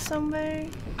miss one somewhere?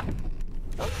 I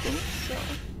don't think so.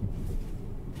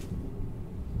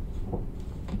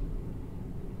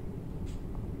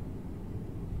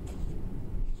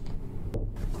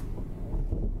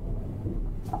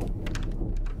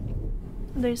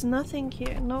 There's nothing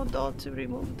here. No doll to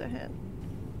remove the head.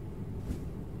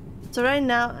 So right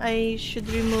now I should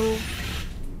remove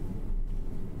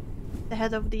the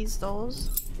head of these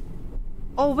dolls.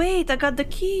 Oh wait, I got the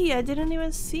key! I didn't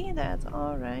even see that.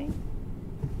 Alright.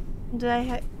 Do I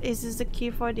have... Is this the key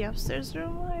for the upstairs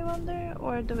room, I wonder?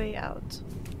 Or the way out?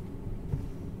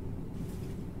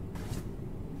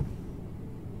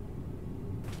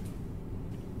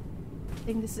 I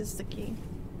think this is the key.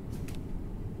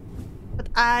 But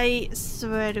I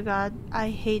swear to god, I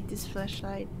hate this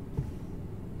flashlight.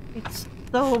 It's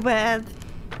so bad.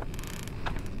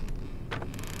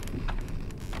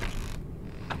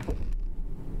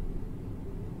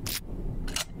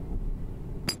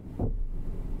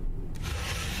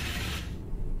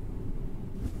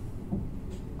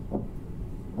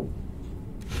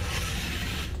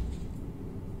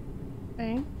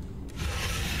 Okay.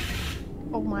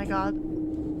 Oh my god.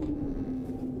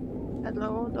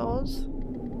 Hello, those.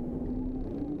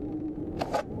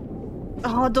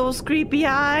 Oh, those creepy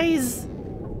eyes!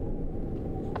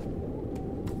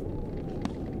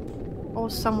 Oh,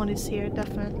 someone is here,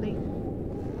 definitely.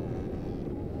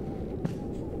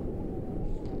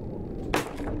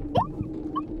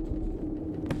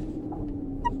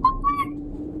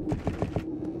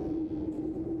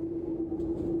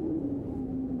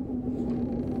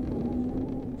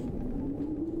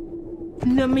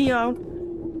 Let me out.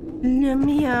 Let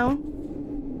me out.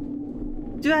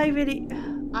 Do I really...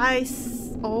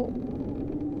 Oh.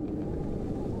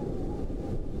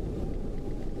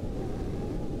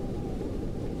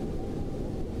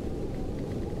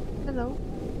 Hello.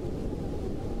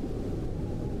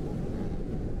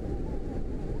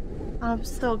 I'm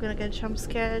still gonna get jump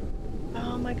scared.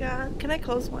 Oh my god. Can I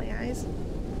close my eyes?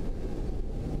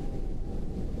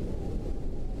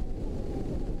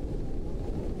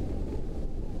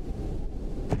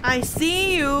 I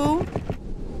see you.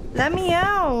 Let me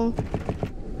out.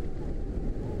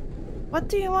 What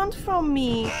do you want from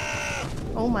me?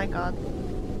 Oh my god.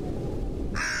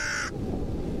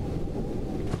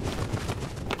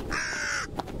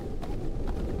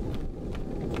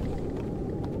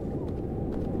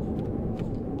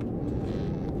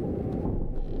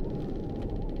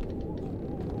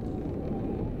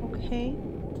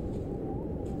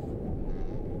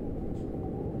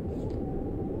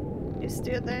 He's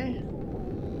still there.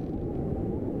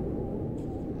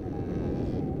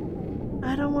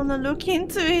 I don't want to look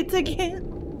into it again.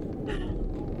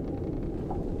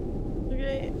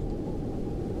 Okay.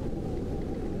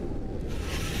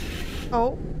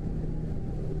 Oh.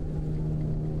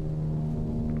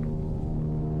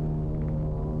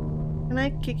 Can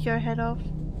I kick your head off?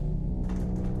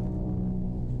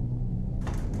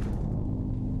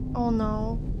 Oh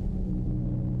no.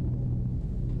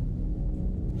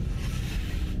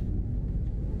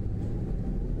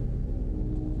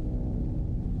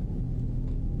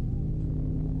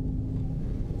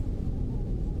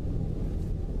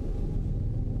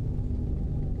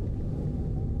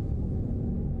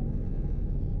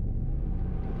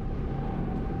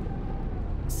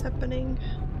 What's happening?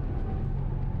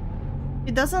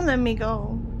 It doesn't let me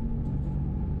go.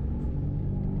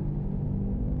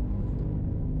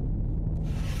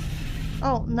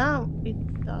 Oh, now it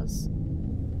does.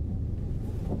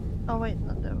 Oh wait,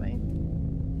 not that way.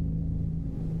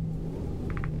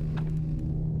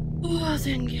 Oh,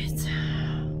 dang it.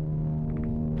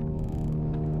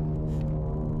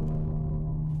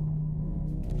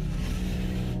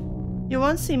 You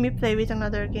won't see me play with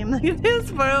another game like this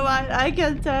for a while, I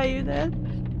can tell you that.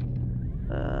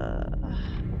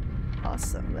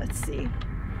 Awesome, let's see.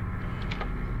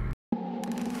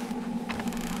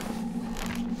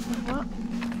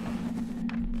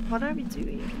 What are we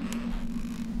doing?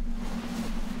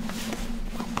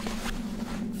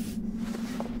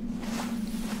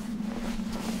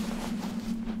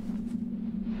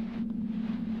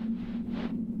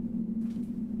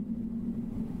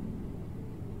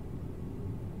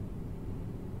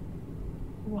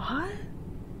 What?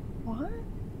 What?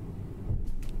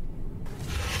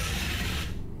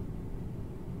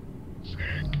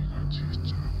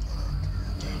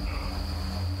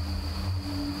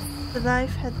 The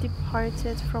life had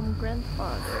departed from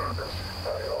grandfather.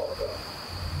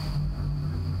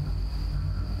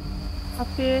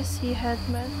 Appears he had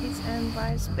met his end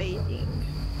while bathing.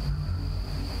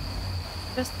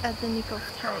 Just at the nick of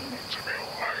time.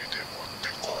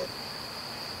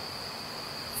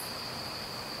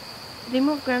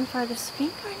 Remove grandfather's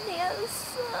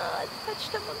fingernails. Touch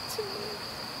them onto me.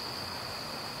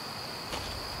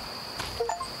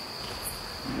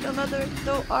 Another,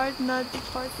 thou art not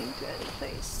departing to any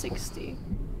place. 60.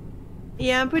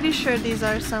 Yeah, I'm pretty sure these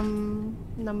are some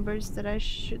numbers that I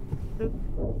should look.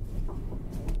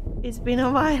 It's been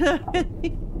a while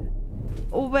already.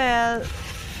 Well,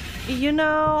 you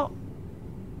know.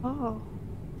 Oh.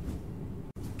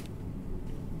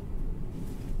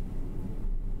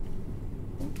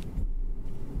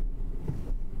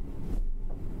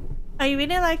 I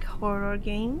really like horror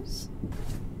games.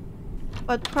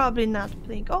 But probably not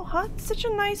playing. Oh, huh? Such a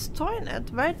nice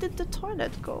toilet. Where did the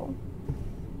toilet go?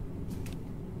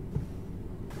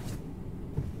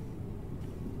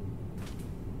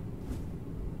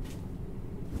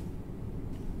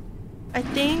 I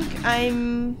think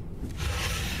I'm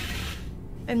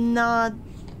not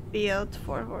built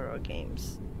for horror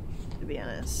games, to be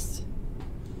honest.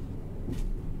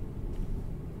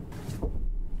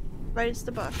 Where is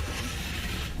the bathroom?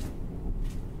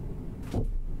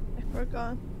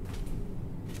 Forgot.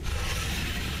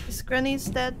 Is Granny's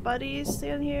dead body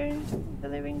still here in the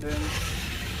living room?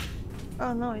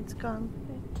 Oh no, it's gone.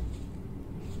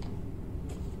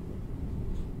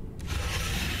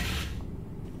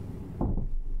 Okay.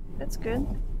 That's good,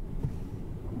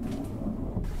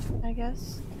 I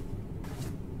guess.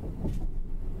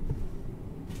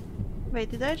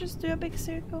 Wait, did I just do a big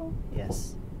circle?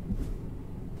 Yes.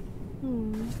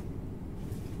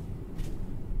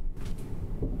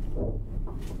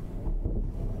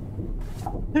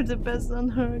 You're the best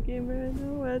non-horror gamer I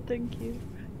know. Well, thank you.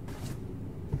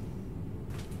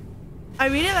 I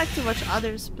really like to watch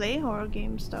others play horror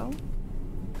games though.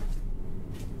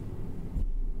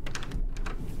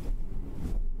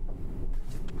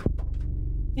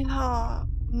 Yeah.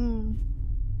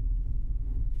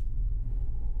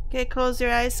 Okay, close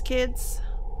your eyes, kids.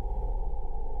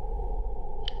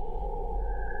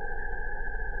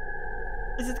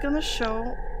 Is it gonna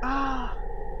show? Ah.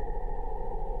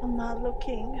 I'm not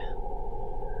looking.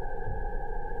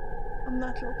 I'm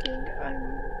not looking.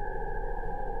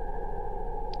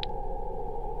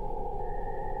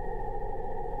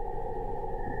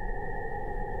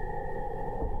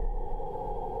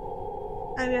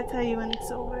 I will tell you when it's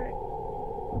over.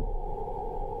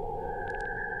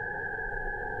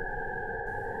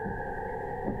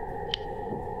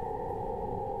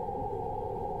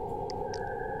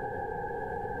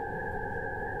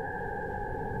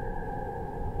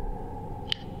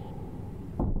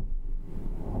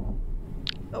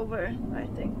 over, I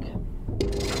think.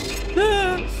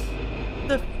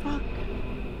 The fuck?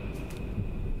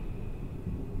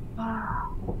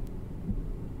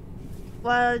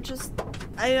 Well,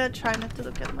 I gotta try not to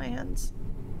look at my hands.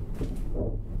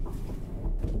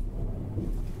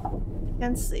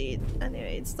 Can't see it.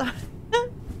 Anyway, it's not.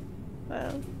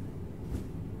 Well.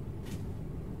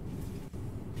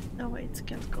 No, wait,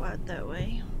 can't go out that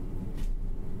way.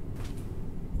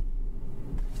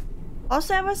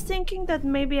 Also, I was thinking that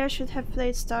maybe I should have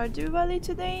played Stardew Valley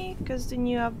today, because the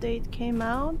new update came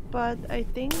out, but I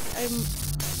think I'm...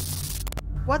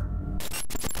 What?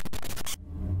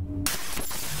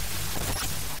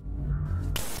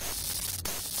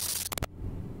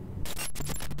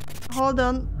 Hold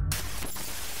on.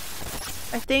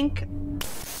 I think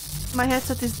my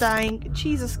headset is dying.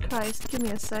 Jesus Christ, give me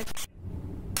a sec.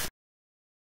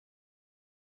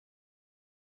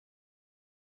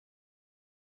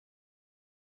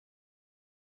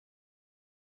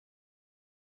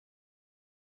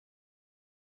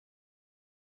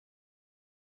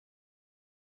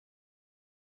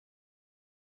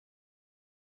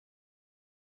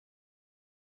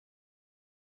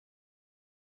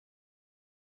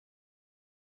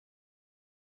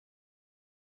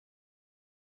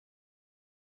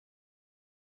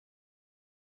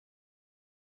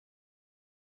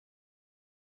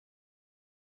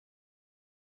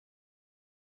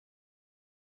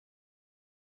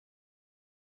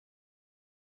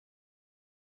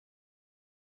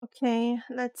 Okay,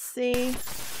 let's see.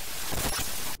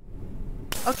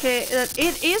 Okay,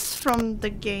 it is from the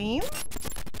game.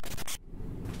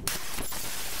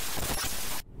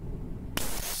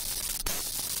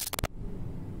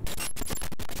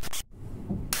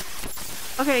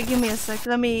 Okay, give me a sec.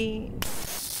 Let me...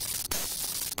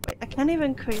 Wait, I can't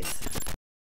even quit.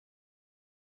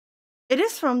 It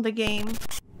is from the game.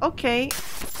 Okay.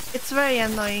 It's very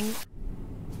annoying.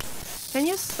 Can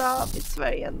you stop? It's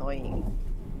very annoying.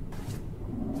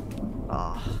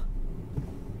 Oh.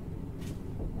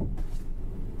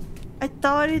 I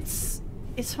thought it's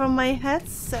from my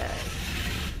headset.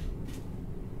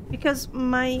 Because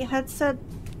my headset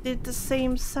did the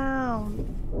same sound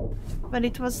when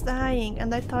it was dying,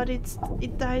 and I thought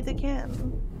it died again.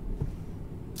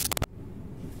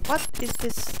 What is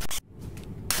this?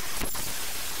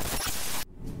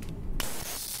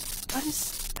 What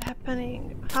is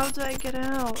happening? How do I get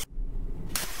out?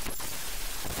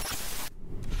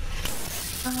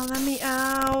 Oh, let me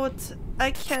out.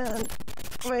 I can't.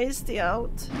 Where is the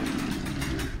out?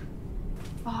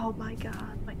 Oh my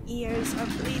god, my ears are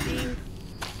bleeding.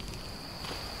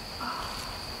 Oh.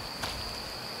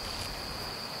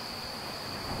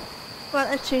 Well,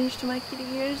 I changed to my kitty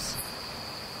ears.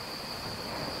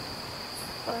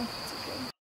 Well, it's okay.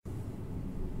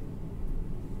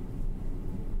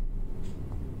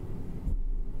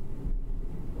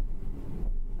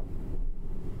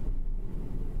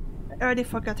 I already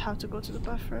forgot how to go to the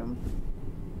bathroom.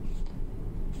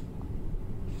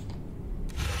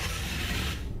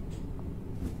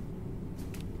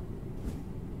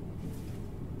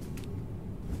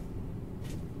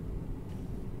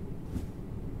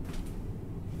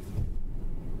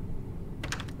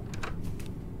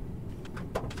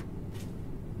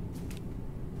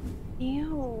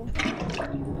 Ew.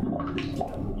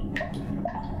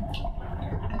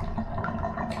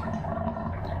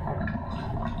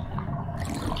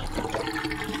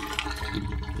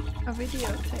 A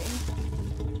videotape.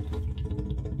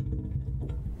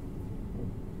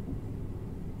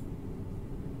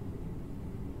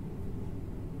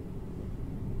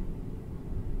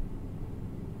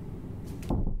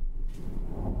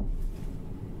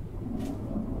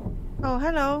 Oh,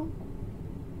 hello.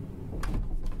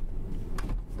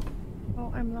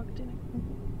 Oh, I'm logged in.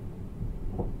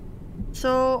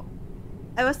 So,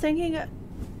 I was thinking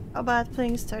about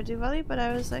playing Stardew Valley, but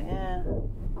I was like,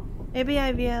 maybe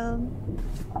I will.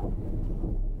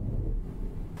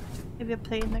 Maybe I'll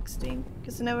play it next stream,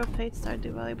 because I never played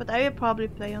Stardew Valley, but I will probably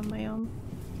play on my own.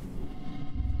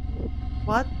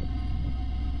 What?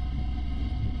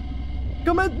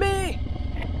 Come at me!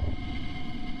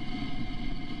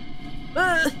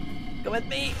 Come at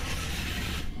me!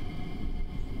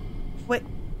 Wait.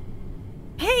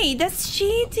 Hey, that's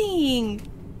cheating!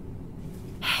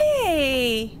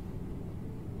 Hey!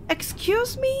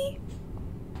 Excuse me?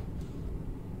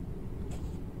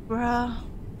 Bruh.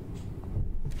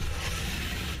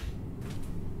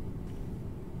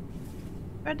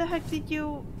 Where the heck did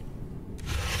you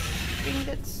bring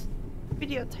that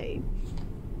videotape?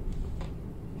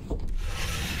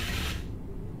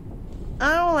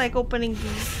 I don't like opening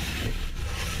these.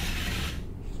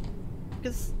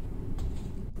 Because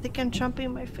They can jump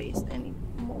in my face any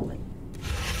moment.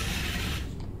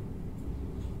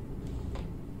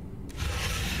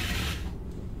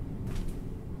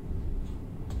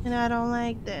 And I don't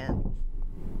like that.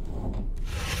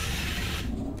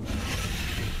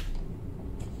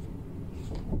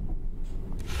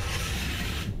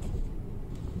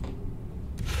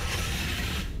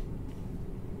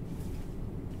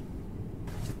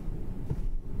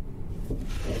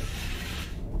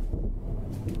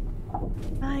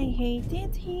 I hate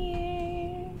it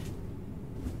here.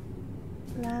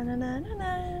 La la la la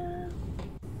la.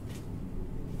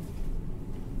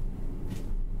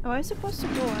 Am I supposed to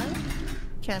go out?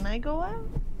 Can I go out?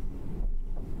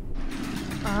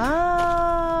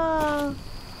 Ah!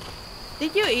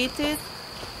 Did you eat it?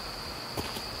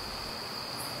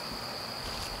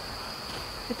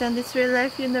 Pretend it's real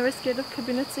life, you're never scared of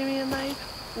cabinets in real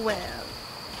life? Well.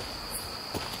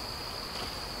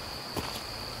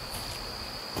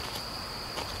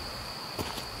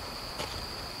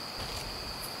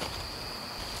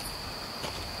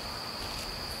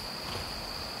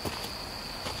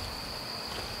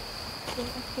 I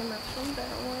came out from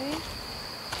that way.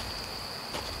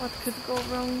 What could go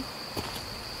wrong?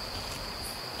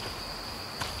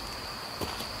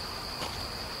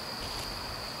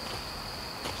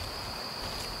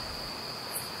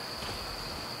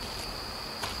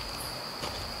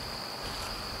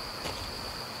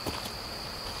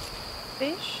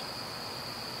 Fish?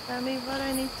 Tell me what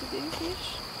I need to do,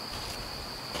 fish.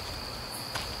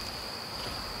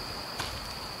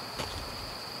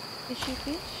 Fishy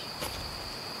fish?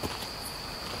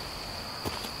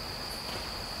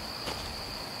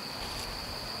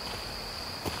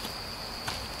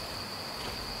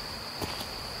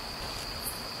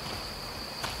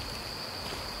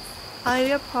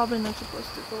 We are probably not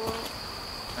supposed to go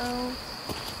out,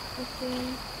 I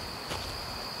think.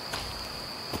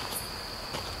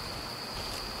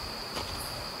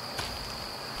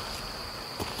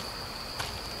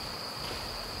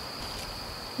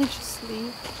 I just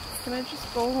leave. Can I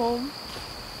just go home,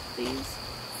 please?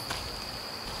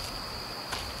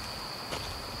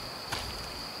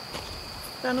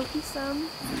 Tanuki-san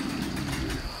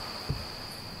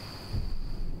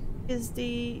is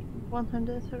the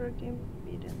 100th horror game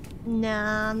beaten.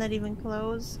 Nah, not even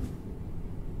close.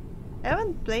 I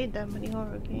haven't played that many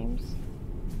horror games.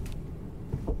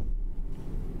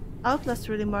 Outlast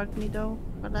really marked me though,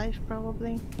 for life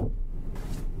probably.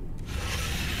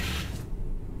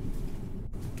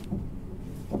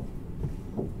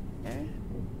 There?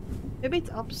 Maybe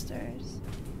it's upstairs.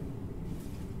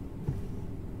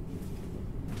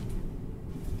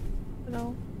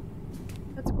 No.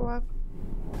 Let's go up.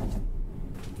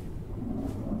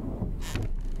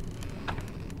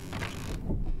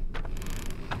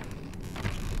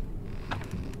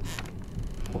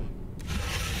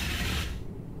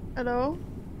 Hello?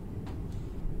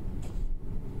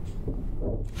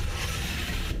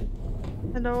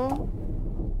 Hello?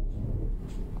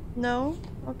 No?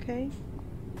 Okay.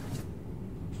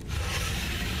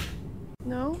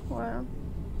 No? Well,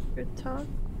 good talk.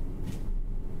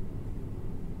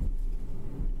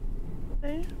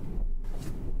 Okay.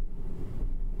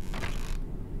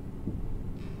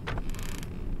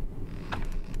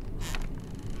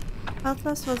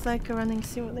 Outlast was like a running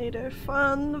simulator.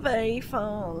 Fun, very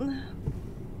fun.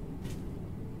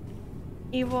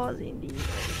 It was indeed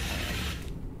very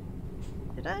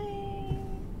fun. Did I?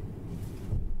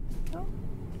 No?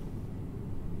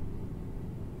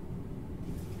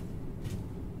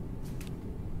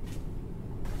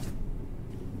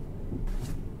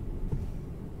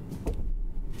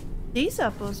 These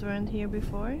apples weren't here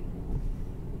before.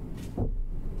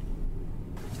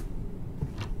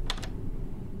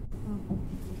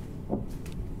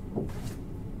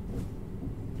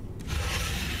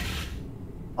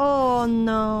 Oh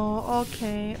no,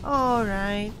 okay,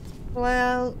 alright.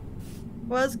 Well,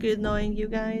 was good knowing you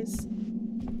guys.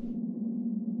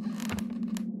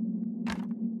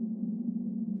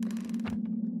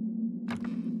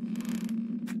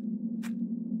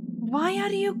 Why are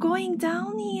you going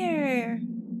down here?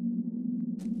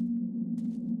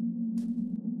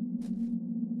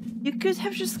 You could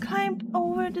have just climbed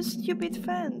over the stupid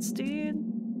fence, dude.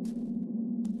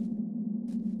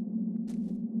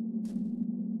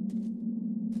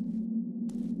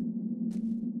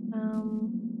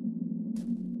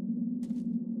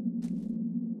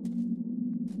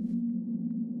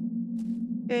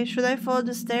 Okay, should I follow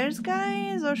the stairs,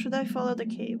 guys, or should I follow the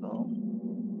cable?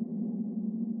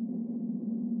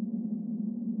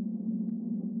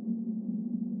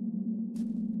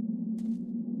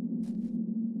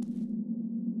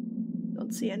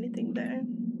 Don't see anything there.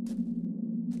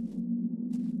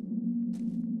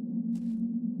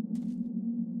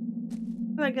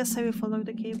 Well, I guess I will follow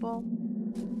the cable.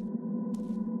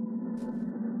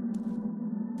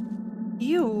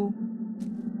 You.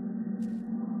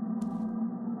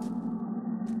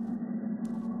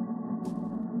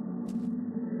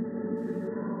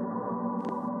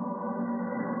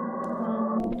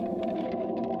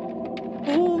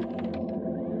 Oh.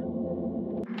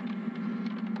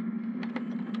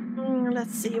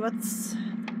 Let's see what's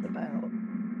about.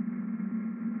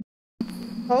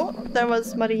 Oh, there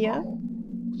was Maria.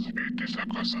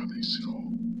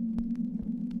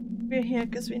 We're here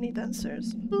because we need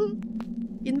answers.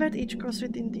 Invite each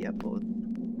CrossFit India booth.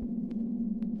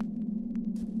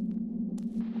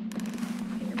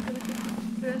 Okay, I'm gonna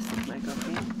take the rest of my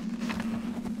coffee.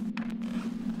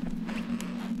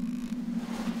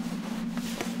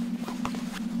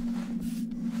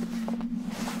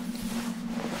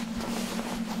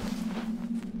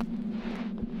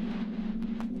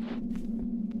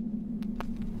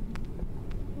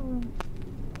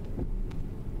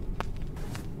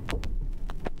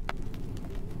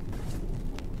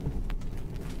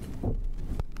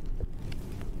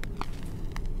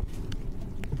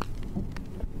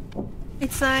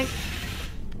 It's like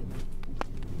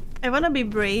I wanna be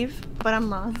brave, but I'm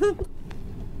not.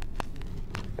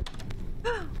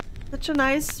 Such a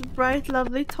nice, bright,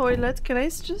 lovely toilet. Can I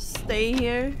just stay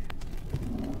here?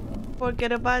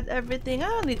 Forget about everything. I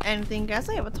don't need anything, guys.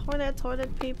 I have a toilet,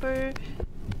 toilet paper,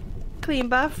 clean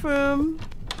bathroom.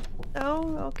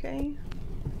 Oh, okay.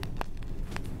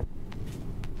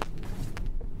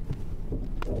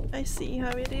 I see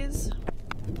how it is.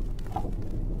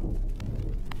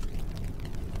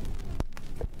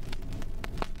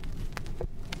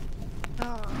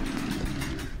 Oh.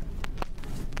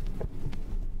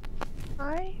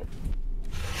 Hi.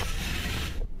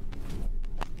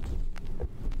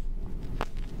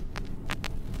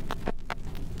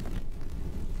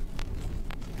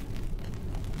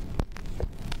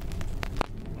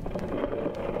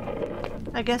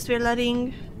 I guess we're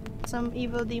letting some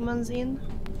evil demons in.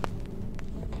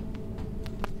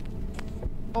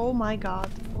 Oh my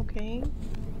god, okay.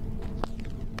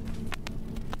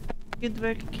 Good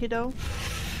work, kiddo.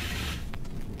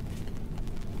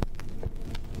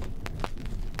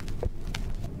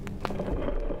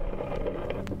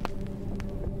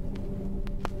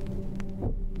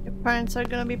 Your parents are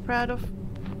gonna be proud of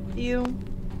you.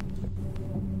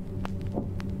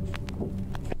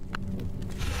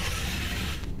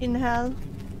 In hell.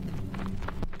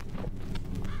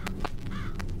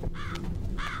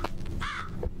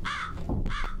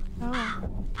 Oh.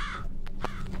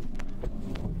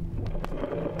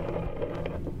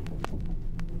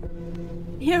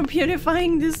 You're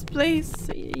beautifying this place.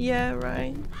 Yeah,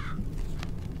 right.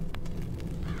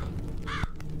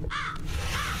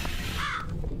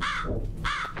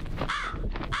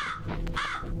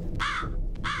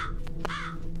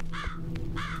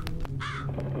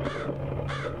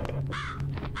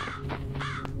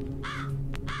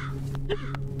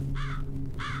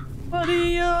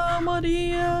 Maria,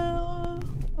 Maria.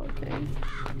 Okay.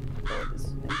 Go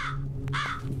this way.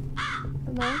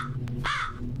 Hello?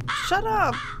 Shut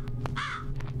up!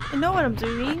 I know what I'm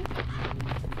doing.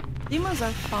 Demons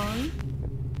are fun.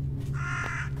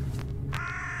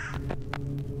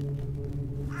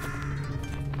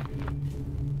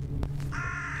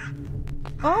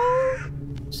 Oh,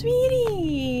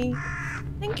 sweetie!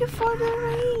 Thank you for the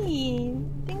raid.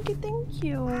 Thank you, thank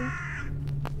you.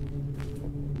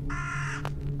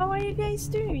 How are you guys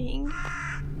doing?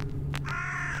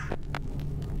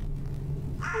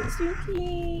 Hi,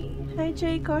 sweetie. Hi,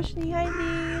 Jay, Koshni. Hi,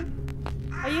 Lee.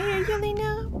 Are you here,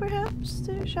 Yelena? Perhaps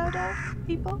to shout out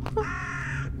people?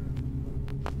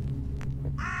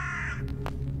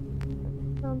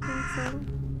 Don't think so.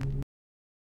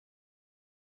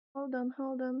 Hold on,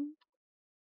 hold on.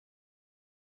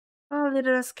 Oh, a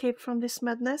little escape from this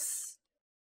madness.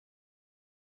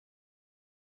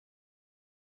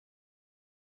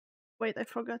 Wait, I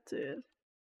forgot to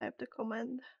type the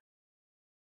command.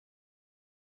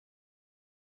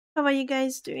 How are you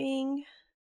guys doing?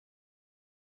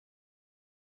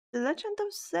 The Legend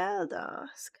of Zelda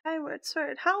Skyward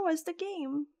Sword. How was the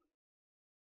game?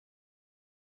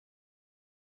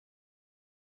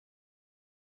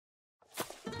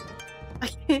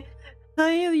 Hi,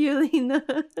 Yelena.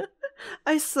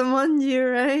 I summoned you,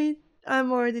 right?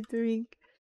 I'm already doing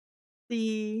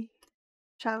the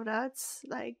shoutouts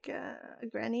like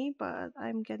Granny, but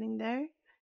I'm getting there.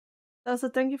 Also,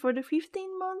 thank you for the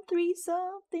 15-month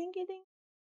resub. Thank you, thank you.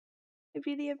 I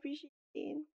really appreciate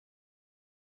it.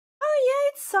 Oh yeah,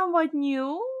 it's somewhat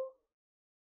new.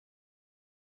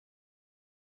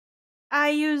 I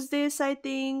used this, I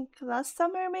think, last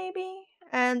summer maybe.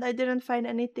 and I didn't find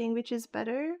anything which is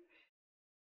better.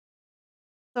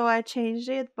 So I changed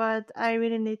it, but I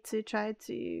really need to try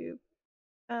to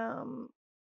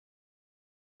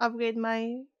upgrade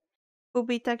my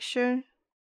UV texture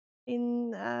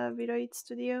in V8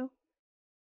 Studio.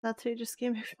 That's really just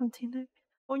gave me something like,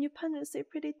 oh, new panels, they're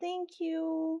pretty. Thank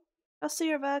you. Also,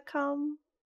 you're welcome.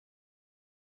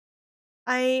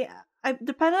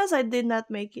 The panels I did not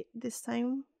make it this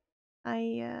time.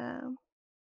 I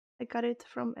got it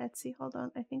from Etsy. Hold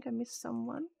on, I think I missed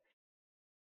someone.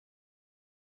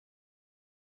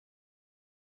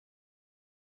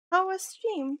 How was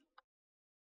stream?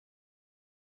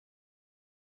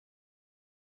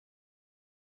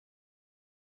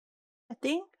 I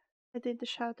think I did the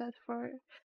shout out for.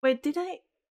 Wait, did I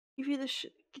give you the?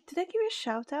 Did I give you a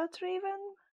shout out,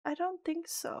 Raven? I don't think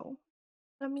so.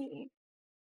 Let me.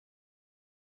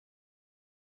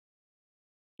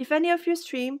 If any of you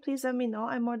stream, please let me know.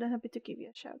 I'm more than happy to give you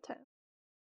a shout out.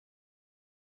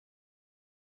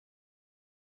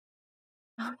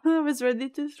 I was ready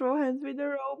to throw hands with the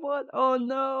robot. Oh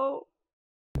no.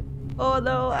 Oh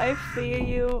no, I fear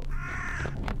you.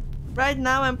 Right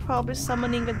now I'm probably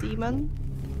summoning a demon.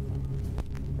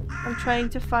 I'm trying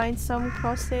to find some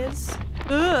crosses.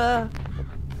 Ugh!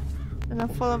 And I'm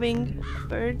following a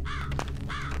bird.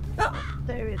 Oh,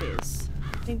 there it is.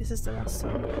 I think this is the last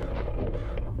one.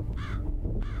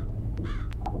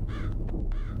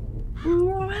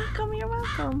 You're welcome, you're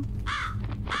welcome.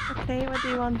 Okay, what do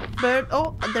you want? Bird?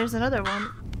 Oh, there's another one.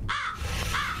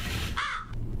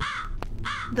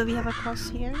 Do we have a cross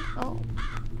here? Oh,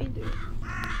 we do.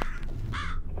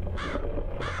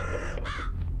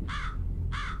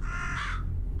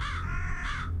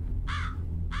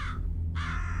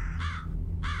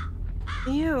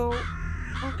 Ew.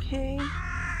 Okay.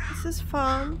 This is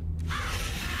fun.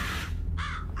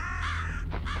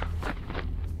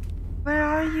 Where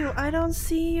are you? I don't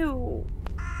see you.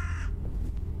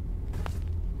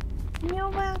 You're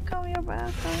welcome, you're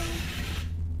welcome.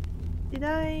 Did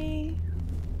I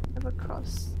have a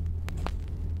cross?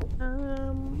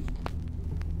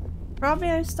 Probably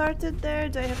I started there.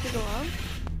 Do I have to go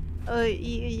up?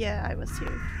 Yeah, I was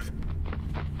here.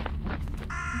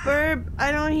 Burb,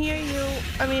 I don't hear you.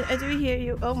 I mean, I do hear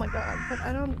you. Oh my god, but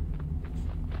I don't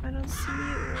see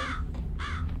you.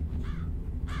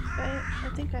 I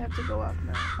think I have to go up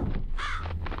now.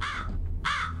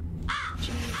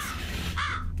 Jeez.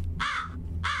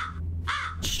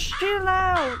 Chill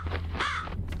out!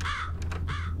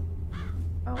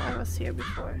 Oh, I was here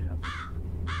before.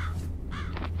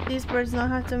 Okay. These birds know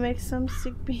how to make some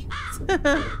sick beats.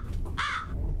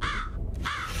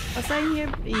 Was I here?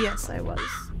 Yes, I was.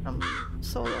 I'm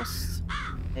so lost.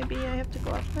 Maybe I have to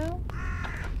go up now?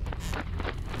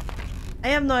 I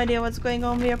have no idea what's going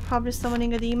on. We are probably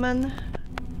summoning a demon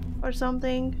or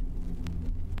something.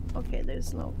 Okay,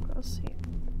 there's no cross here.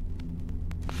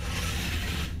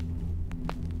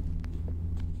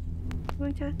 I'm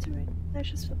going to have to wait. I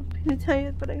just feel pretty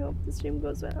tired, but I hope the stream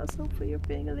goes well. So hopefully you're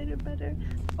feeling a little better.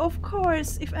 Of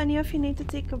course, if any of you need to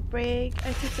take a break,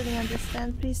 I totally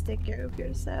understand. Please take care of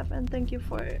yourself, and thank you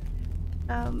for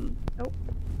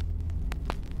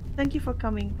thank you for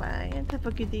coming by, and have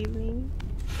a good evening.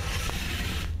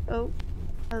 Oh,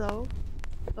 hello,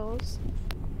 those.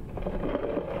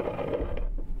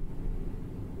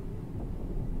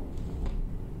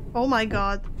 Oh my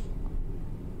god.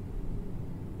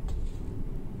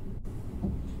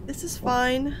 This is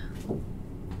fine.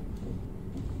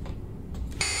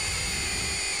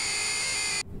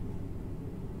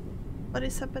 What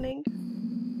is happening?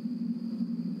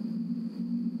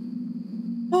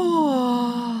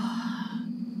 Oh.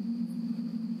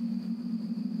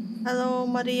 Hello,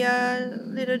 Maria,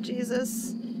 little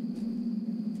Jesus,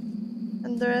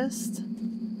 and the rest.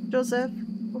 Joseph,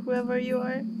 or whoever you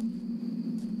are.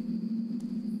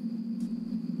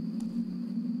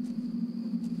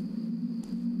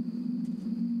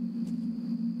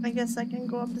 I guess I can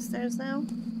go up the stairs now.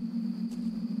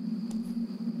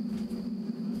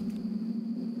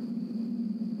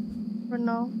 Or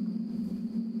no?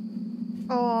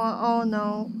 Oh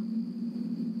no.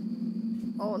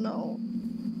 Oh no.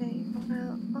 Okay,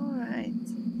 well, alright.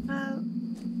 Well,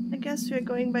 I guess we're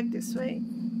going back this way.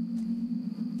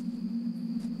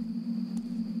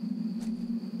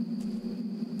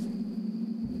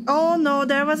 Oh no,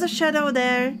 there was a shadow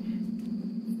there.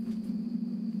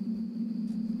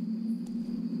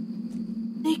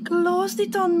 They closed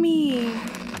it on me.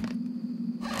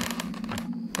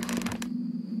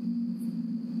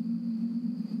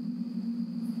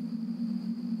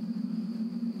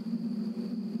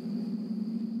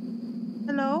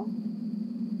 Hello?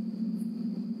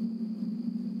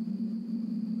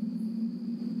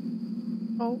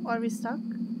 Hello, are we stuck?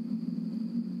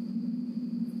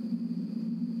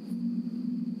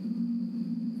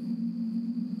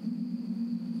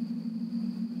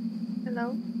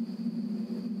 Hello?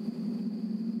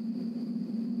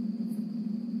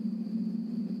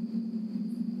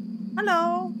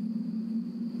 Hello?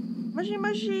 Moshi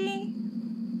Moshi?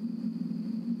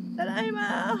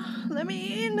 Tadaima! Let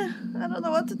me in! I don't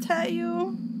know what to tell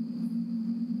you.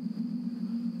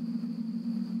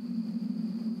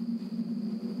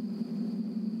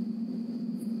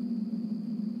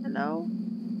 Hello?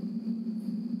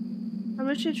 I'm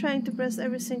literally trying to press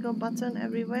every single button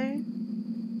everywhere.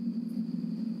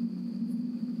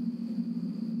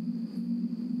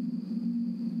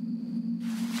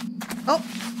 Oh!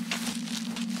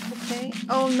 Okay.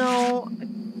 Oh no.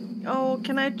 Oh,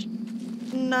 can I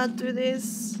not do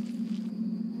this?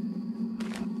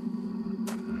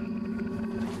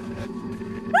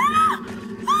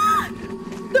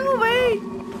 No way!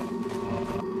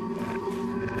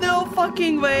 No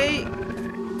fucking way!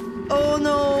 Oh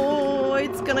no,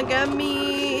 it's gonna get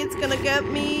me! It's gonna get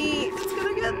me! It's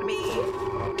gonna get me!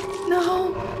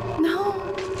 No! No!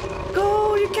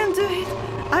 Go! You can do it!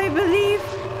 I believe!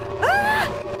 Ah!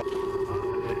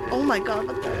 Oh my god,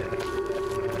 what the...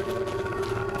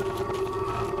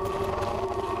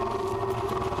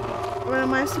 Where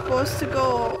am I supposed to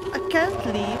go? I can't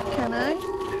leave, can I?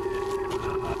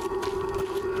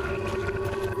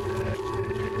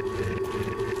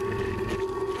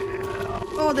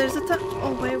 Oh, there's a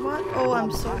oh wait, what? Oh,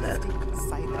 I'm so dead.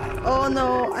 Oh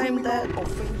no, I'm dead.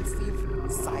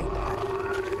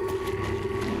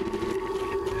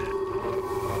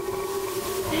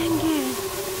 Dang it.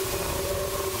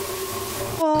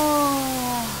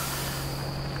 Oh.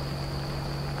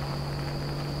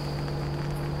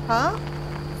 Huh?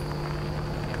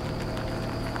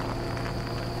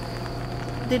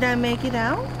 Did I make it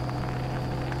out?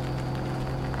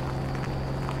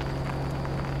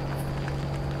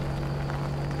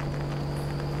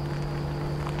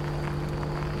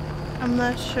 I'm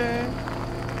not sure.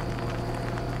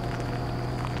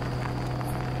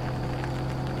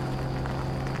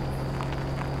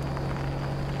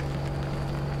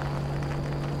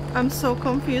 I'm so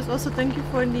confused. Also, thank you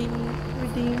for the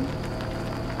redeem.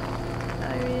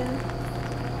 Area.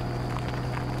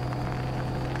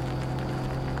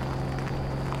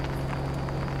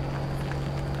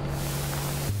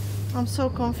 I'm so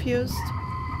confused.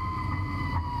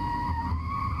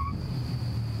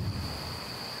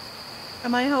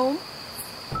 Am I home?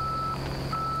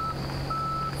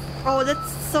 Oh,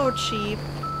 that's so cheap.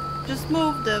 Just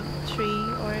move the tree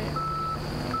or...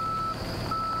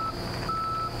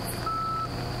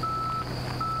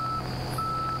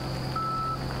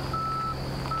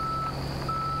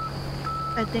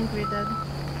 I think we're dead.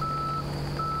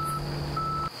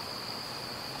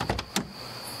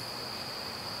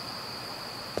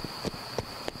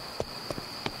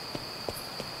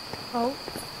 Oh.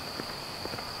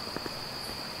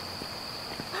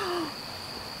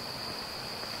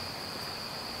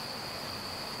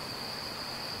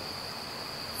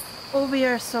 Oh, we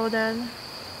are so dead.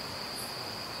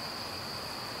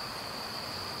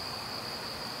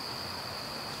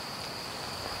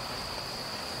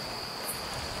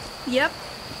 Yep.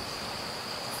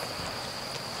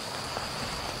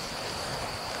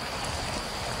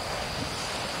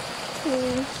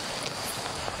 Cool.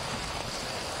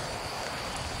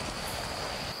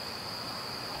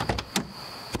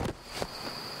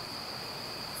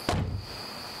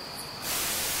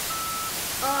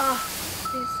 Ah,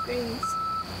 these screens.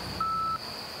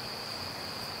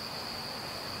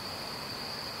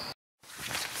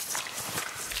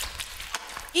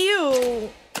 Ew.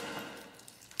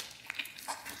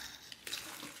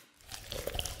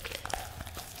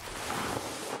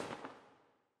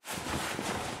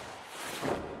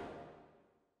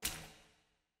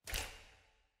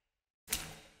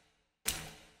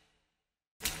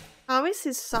 How is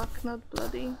his sock not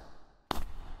bloody?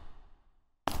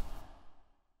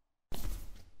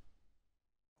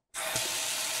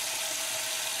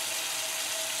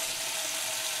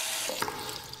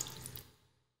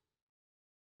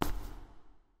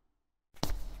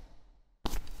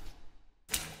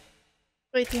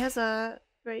 Wait, he has a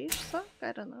grayish sock?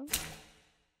 I don't know.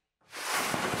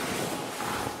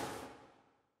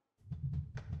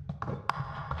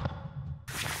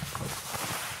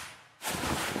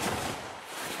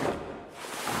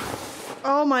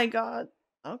 Oh my god.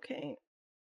 Okay.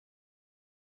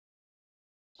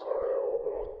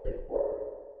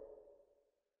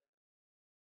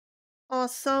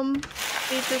 Awesome.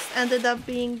 It just ended up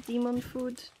being demon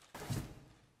food.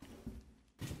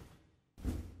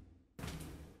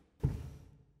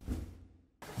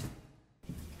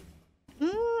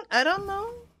 I don't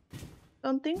know.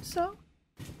 Don't think so.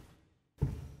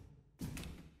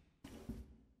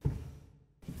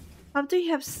 How do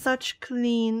you have such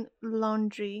clean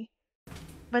laundry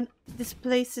when this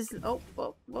place is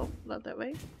whoa, not that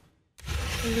way.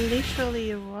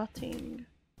 Literally rotting.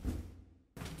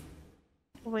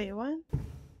 Wait, what?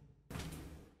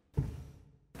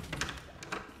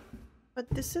 But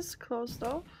this is closed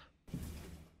off.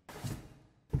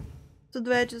 So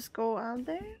do I just go out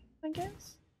there, I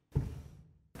guess?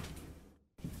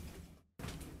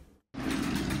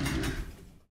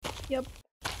 Yep.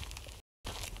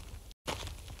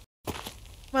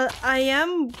 Well, I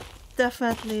am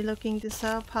definitely looking this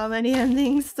up. How many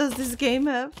endings does this game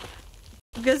have?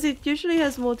 Because it usually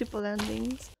has multiple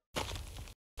endings.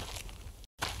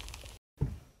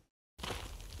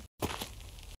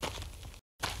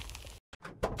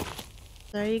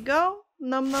 There you go.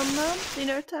 Nom nom nom.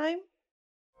 Dinner time.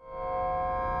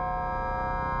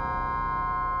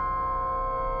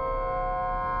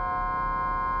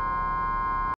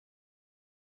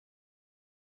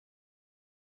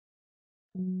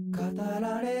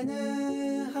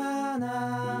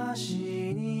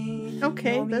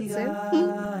 Okay, that's it.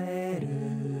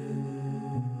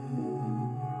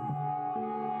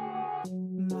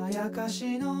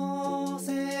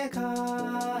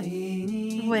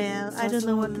 Well, I don't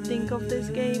know what to think of this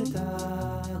game.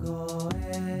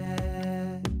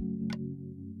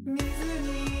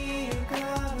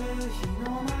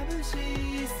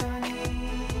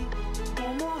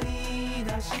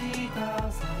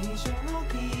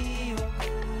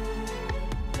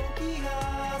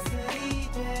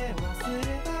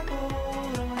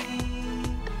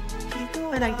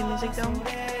 I like the music though.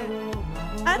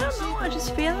 I don't know, I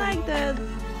just feel like that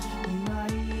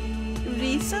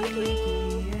recently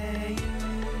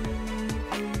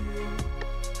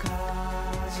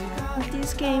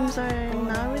these games are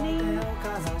not really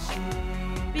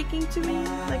speaking to me.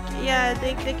 Like, yeah,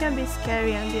 they can be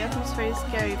scary and the atmosphere is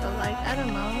scary, but like, I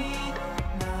don't know.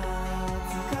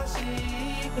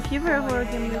 If you were a horror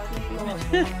gamer,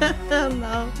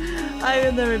 no, I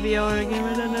would never be a horror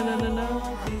gamer.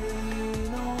 No.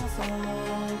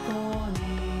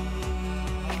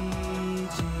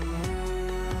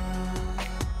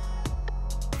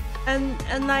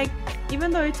 And like,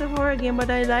 even though it's a horror game,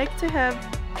 but I like to have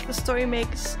the story make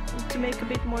a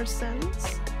bit more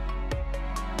sense.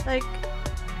 Like,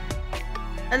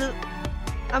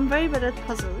 I'm very bad at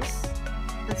puzzles,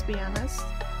 let's be honest,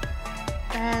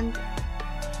 and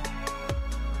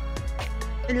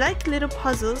I like little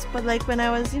puzzles, but like when I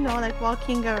was, you know, like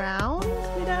walking around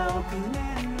without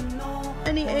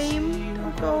any aim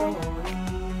or goal.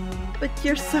 But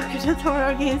you're so good at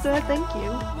horror games, so thank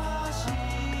you.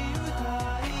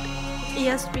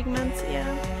 Yes, pigments, yeah.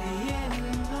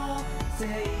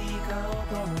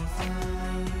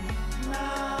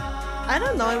 I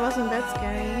don't know, it wasn't that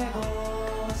scary.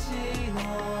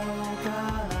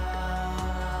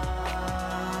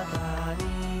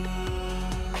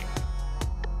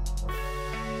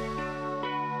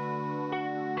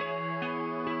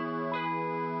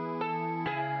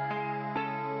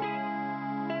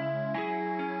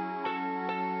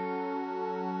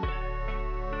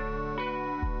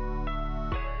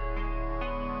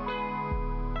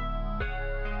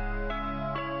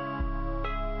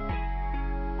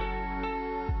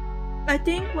 I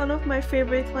think one of my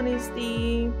favorite one is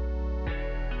the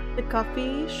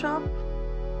coffee shop.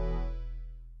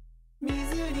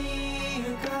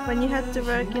 When you had to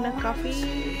work in a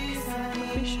coffee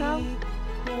shop.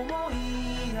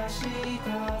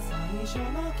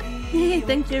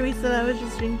 Thank you, Risa. I was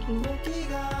just drinking,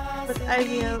 but I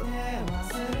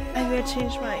will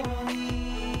change my.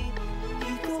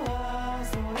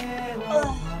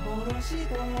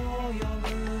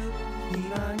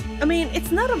 I mean,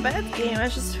 it's not a bad game, I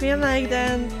just feel like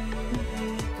then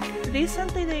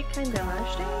recently they kinda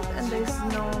rushed it and there's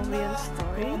no real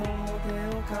story.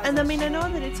 And I mean, I know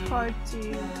that it's hard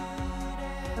to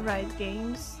write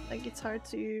games, like it's hard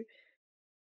to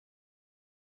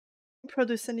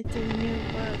produce anything new,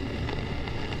 but...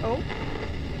 Oh?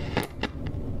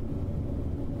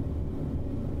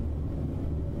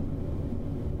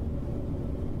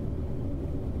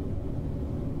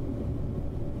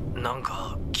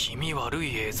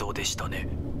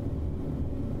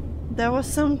 There was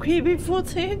some creepy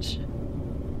footage.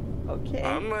 Okay.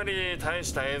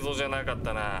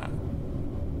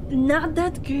 Not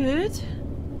that good.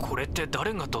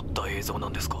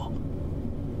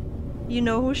 You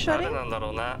know who shot it?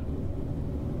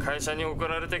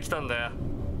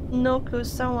 No clue.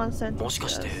 Someone sent it to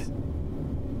us.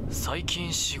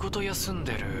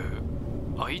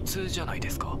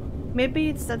 Maybe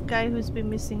it's that guy who's been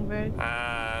missing work.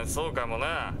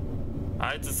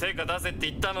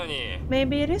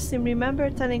 Maybe it is him. Remember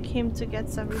telling him to get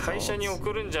some results.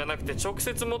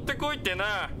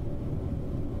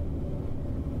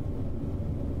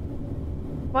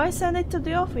 Why send it to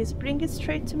the office? Bring it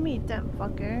straight to me, damn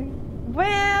fucker.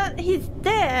 Well, he's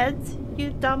dead,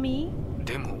 you dummy.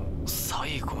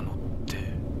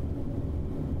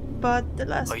 But the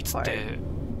last part.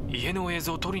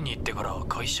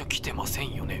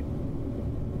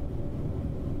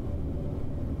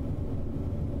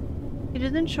 He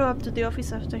didn't show up to the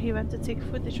office after he went to take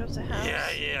footage of the house.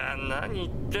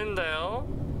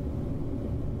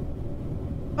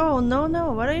 Oh,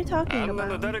 no, what are you talking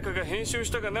about?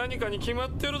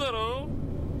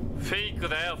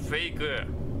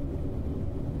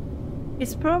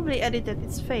 It's probably edited,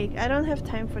 it's fake. I don't have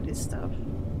time for this stuff.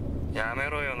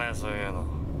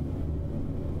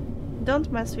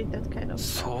 Don't mess with that kind of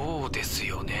stuff.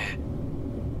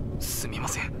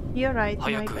 You're right,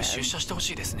 my bad.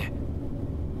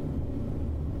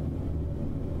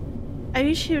 I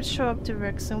wish he would show up to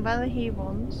work soon, but he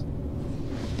won't.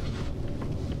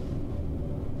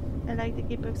 I like to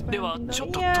keep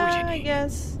experimenting though. Yeah, I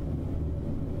guess.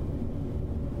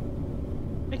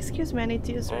 Excuse me, I need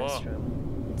to use the restroom.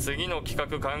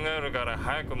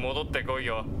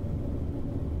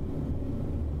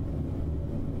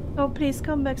 Oh, please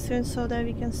come back soon so that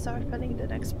we can start planning the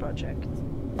next project.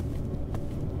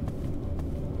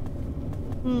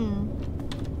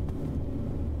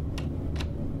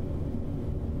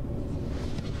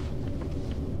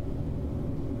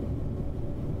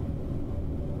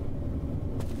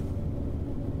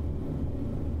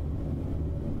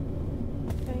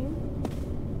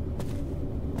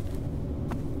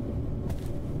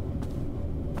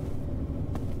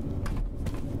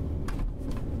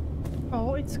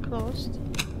 Oh, it's closed.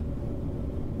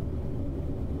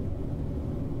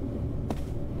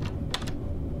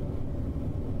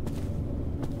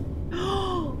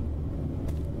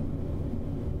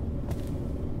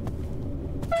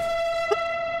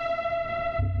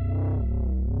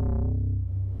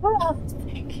 Oh,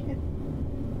 thank you.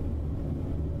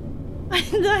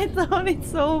 I thought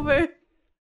it's over.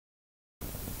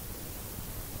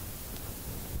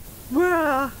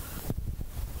 Bruh.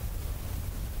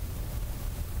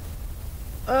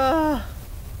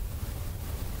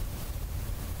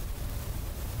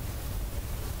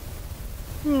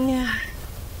 Yeah.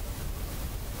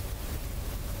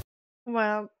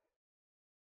 Well,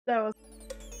 that was